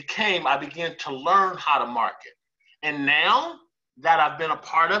began to learn how to market. And now that I've been a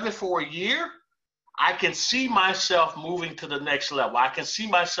part of it for a year, I can see myself moving to the next level. I can see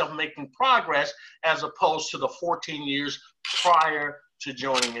myself making progress as opposed to the 14 years prior to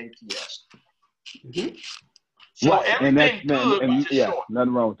joining ATS. Mm-hmm. So everything good, but just short.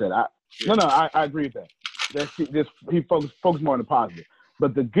 Nothing wrong with that. I agree with that. He focus more on the positive.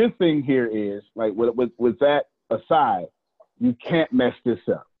 But the good thing here is, like, with that aside, you can't mess this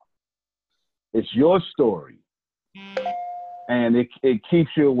up. It's your story. And it keeps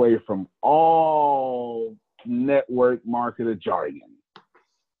you away from all network marketer jargon.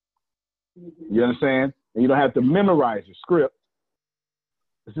 You understand? And you don't have to memorize the script.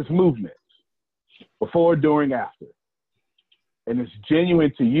 It's just movements. Before, during, after. and it's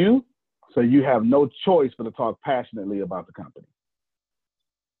genuine to you, so you have no choice but to talk passionately about the company.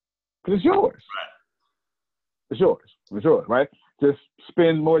 Because it's yours. Right. It's yours. It's yours, right? Just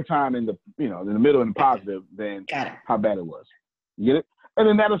spend more time in the middle and the positive than how bad it was. You get it? And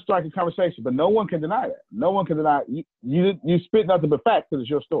then that'll strike a conversation. But no one can deny that. No one can deny you spit nothing but facts because it's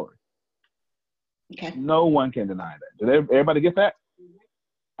your story. Okay. No one can deny that. Did everybody get that?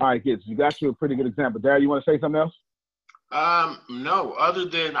 All right, kids. You got you a pretty good example. Darryl, you want to say something else? No, other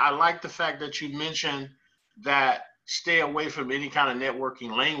than I like the fact that you mentioned that stay away from any kind of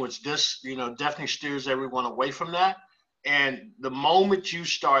networking language. This, definitely steers everyone away from that. And the moment you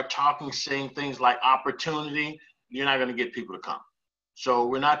start talking, saying things like opportunity, you're not going to get people to come. So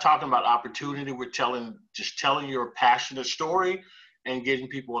we're not talking about opportunity. We're just telling your passionate story and getting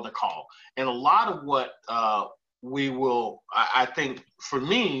people on the call. And a lot of what I think for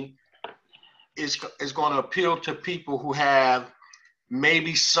me, is going to appeal to people who have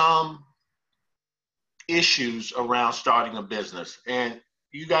maybe some issues around starting a business. And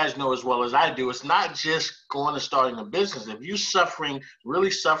you guys know as well as I do, it's not just going to starting a business. If you're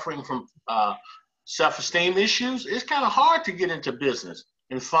really suffering from self-esteem issues, it's kind of hard to get into business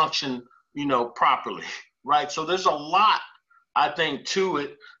and function, properly, right? So there's a lot, I think, to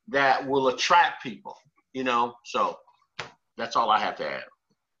it that will attract people, So that's all I have to add.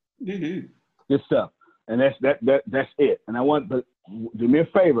 Mm-hmm. Good stuff. And that's it. And but do me a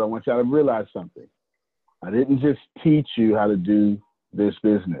favor. I want y'all to realize something. I didn't just teach you how to do this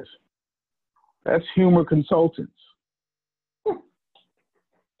business. That's Humor Consultants.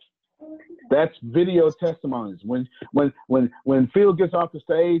 That's video testimonies. When Phil gets off the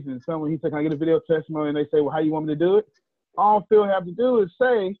stage and he says, "Can I get a video testimony?" and they say, "Well, how you want me to do it?" All Phil have to do is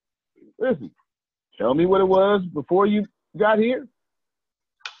say, "Listen, tell me what it was before you got here.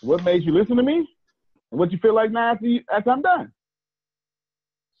 What made you listen to me? And what you feel like now after I'm done."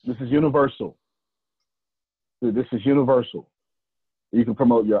 This is universal. This is universal. You can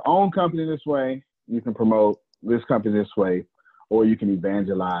promote your own company this way. You can promote this company this way. Or you can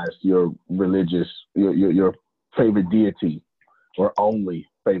evangelize your religious, your favorite deity or only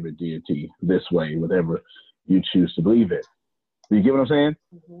favorite deity this way, whatever you choose to believe in. You get what I'm saying?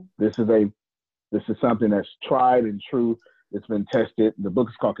 Mm-hmm. This is something that's tried and true. It's been tested. The book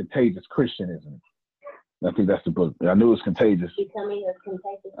is called Contagious Christianism. I think that's the book. I knew it was contagious. You tell me it's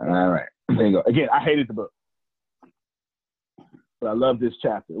contagious. All right. There you go. Again, I hated the book. But I love this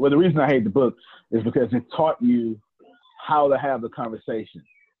chapter. Well, the reason I hate the book is because it taught you how to have the conversation.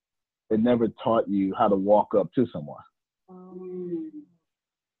 It never taught you how to walk up to someone. You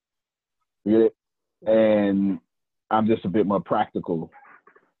get it? And I'm just a bit more practical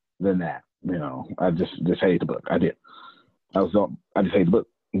than that. I just hate the book. I did. I just hate the book.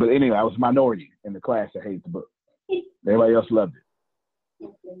 But anyway, I was a minority in the class that hated the book. Everybody else loved it.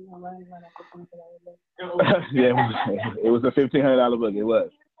 Yeah, it was a $1,500 book. It was.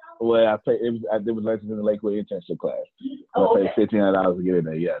 Well, I paid. It was Legends in the Lakewood internship class. So I paid $1,500 to get in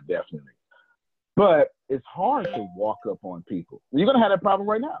there. Yeah, definitely. But it's hard to walk up on people. You're gonna have that problem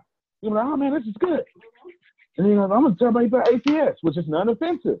right now. You're like, "Oh man, this is good," and then I'm gonna tell everybody about ATS, which is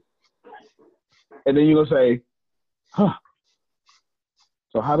non-offensive. And then you're gonna say, "Huh?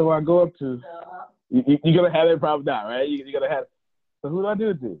 So how do I go up to?" You're gonna have that problem now, right? You're gonna have. So who do I do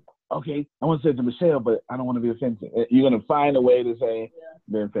it to? Okay, I want to say it to Michelle, but I don't want to be offensive. You're going to find a way to say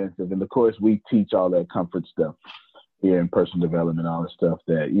be offensive. And, of course, we teach all that comfort stuff here in personal development, all the stuff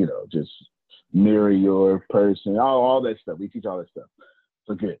that, just mirror your person, all that stuff. We teach all that stuff.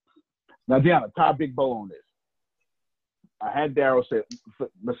 So good. Now, Deanna, tie a big bow on this. I had Darryl say,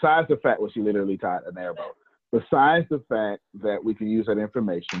 besides the fact, well, she literally tied an air bow. Besides the fact that we can use that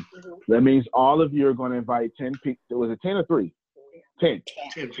information, that means all of you are going to invite 10 people. Was it 10 or 3? 10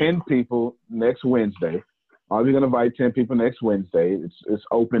 people next Wednesday. Are we going to invite 10 people next Wednesday? It's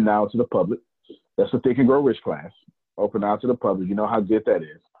open now to the public. That's the Think and Grow Rich class. Open out to the public. You know how good that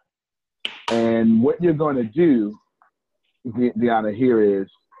is. And what you're going to do, Deanna, here is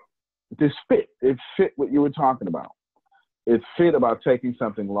this fit. It fit what you were talking about. It fit about taking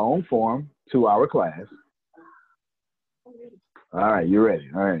something long form, 2-hour class. All right, you're ready.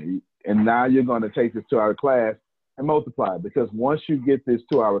 All right. And now you're going to take this 2-hour class and multiply it, because once you get this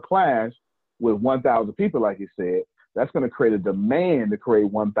 2-hour class with 1,000 people, like you said, that's going to create a demand to create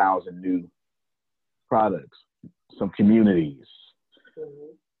 1,000 new products, some communities.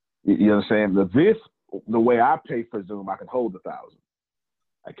 You understand? But the way I pay for Zoom, I can hold 1,000.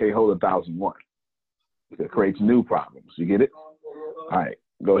 I can't hold 1,001. It creates new problems. You get it? All right,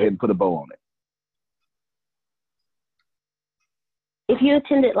 go ahead and put a bow on it. If you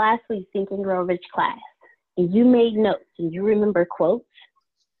attended last week's Think and Grow Rich class, and you made notes and you remember quotes,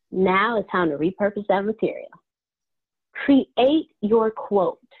 now it's time to repurpose that material. Create your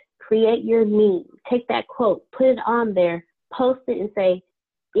quote. Create your meme. Take that quote, put it on there, post it, and say,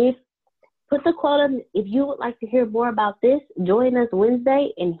 put the quote on, if you would like to hear more about this, join us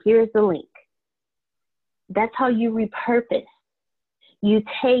Wednesday, and here's the link. That's how you repurpose. You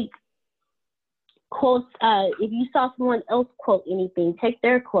take quotes, if you saw someone else quote anything, take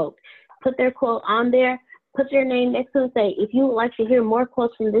their quote, put their quote on there, put your name next to it, and say, if you would like to hear more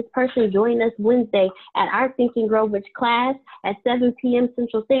quotes from this person, join us Wednesday at our Think and Grow Rich class at 7 p.m.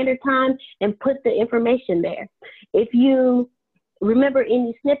 Central Standard Time, and put the information there. If you remember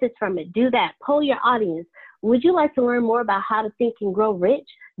any snippets from it, do that. Poll your audience. Would you like to learn more about how to think and grow rich?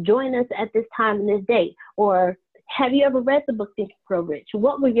 Join us at this time and this date. Or have you ever read the book Think and Grow Rich?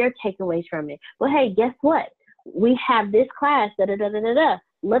 What were your takeaways from it? Well, hey, guess what? We have this class, da-da-da-da-da-da.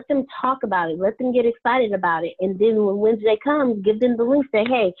 Let them talk about it. Let them get excited about it. And then when Wednesday comes, give them the link. Say,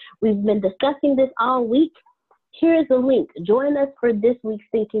 hey, we've been discussing this all week. Here's the link. Join us for this week's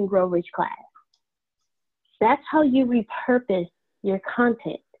Think and Grow Rich class. That's how you repurpose your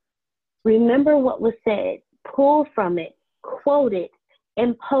content. Remember what was said. Pull from it, quote it,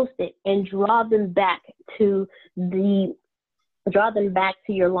 and post it, and draw them back to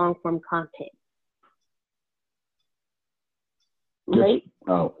your long form content. Right?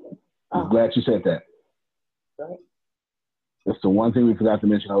 I'm glad you said that. Right. That's the one thing we forgot to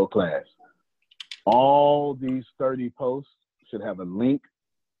mention in the whole class. All these 30 posts should have a link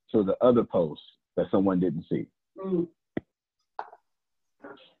to the other posts that someone didn't see. Mm.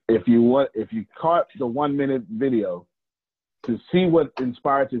 If you caught the 1 minute video, to see what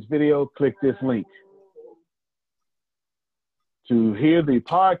inspired this video, click this link. To hear the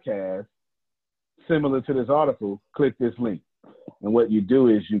podcast similar to this article, click this link. And what you do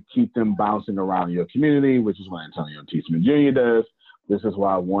is you keep them bouncing around your community, which is what Antonio T. Smith Jr. does. This is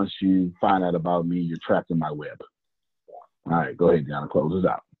why once you find out about me, you're trapped in my web. All right, go ahead, Deanna, close this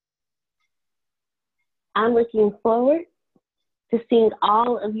out. I'm looking forward to seeing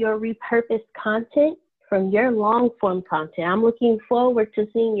all of your repurposed content from your long form content. I'm looking forward to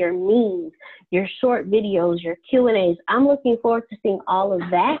seeing your memes, your short videos, your Q&As. I'm looking forward to seeing all of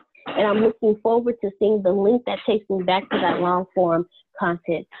that. And I'm looking forward to seeing the link that takes me back to that long form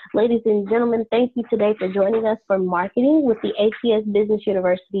content. Ladies and gentlemen, thank you today for joining us for Marketing with the ATS Business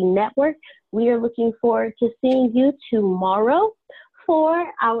University Network. We are looking forward to seeing you tomorrow for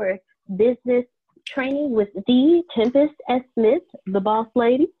our business training with the Tempest S. Smith, the boss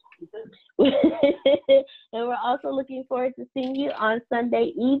lady. And we're also looking forward to seeing you on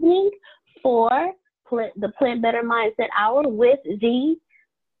Sunday evening for the Plant Better Mindset Hour with the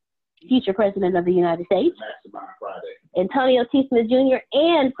future President of the United States, Antonio T. Smith Jr.,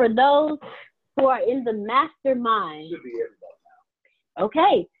 and for those who are in the mastermind.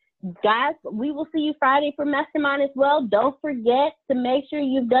 Okay, guys, we will see you Friday for Mastermind as well. Don't forget to make sure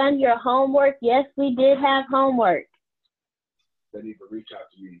you've done your homework. Yes, we did have homework. They need to reach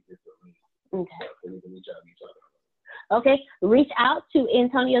out to me. Okay. They need to reach out to each other. Okay, reach out to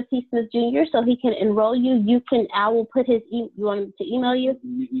Antonio T. Smith Jr. so he can enroll you. I will put his, you want him to email you?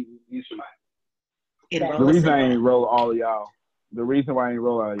 You should mind. The reason I ain't enroll all of y'all,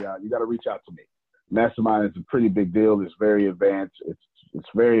 you got to reach out to me. Mastermind is a pretty big deal. It's very advanced. It's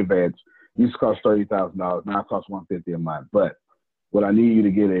very advanced. It used to cost $30,000. Now it costs $150 a month. But what I need you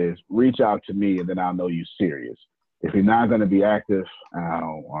to get is reach out to me, and then I'll know you're serious. If you're not going to be active,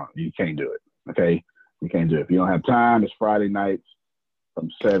 you can't do it. Okay. You can't do it. If you don't have time, it's Friday nights from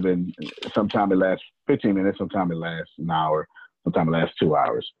 7. Sometime it lasts 15 minutes. Sometime it lasts an hour. Sometime it lasts 2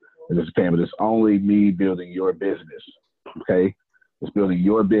 hours. It just depends. But it's only me building your business. Okay? It's building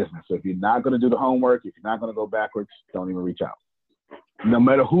your business. So if you're not going to do the homework, if you're not going to go backwards, don't even reach out. No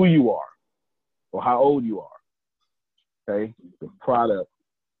matter who you are or how old you are. Okay? The product,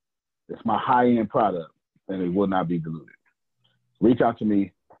 it's my high-end product, and it will not be diluted. Reach out to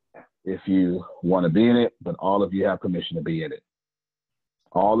me if you want to be in it, but all of you have permission to be in it.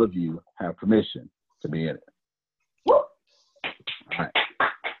 All of you have permission to be in it. All right.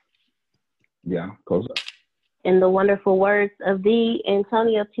 Yeah, close up. In the wonderful words of the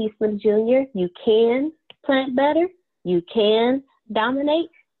Antonio T. Smith Jr., you can plant better. You can dominate.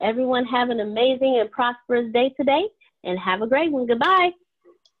 Everyone have an amazing and prosperous day today, and have a great one. Goodbye.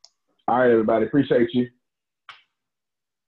 All right, everybody. Appreciate you.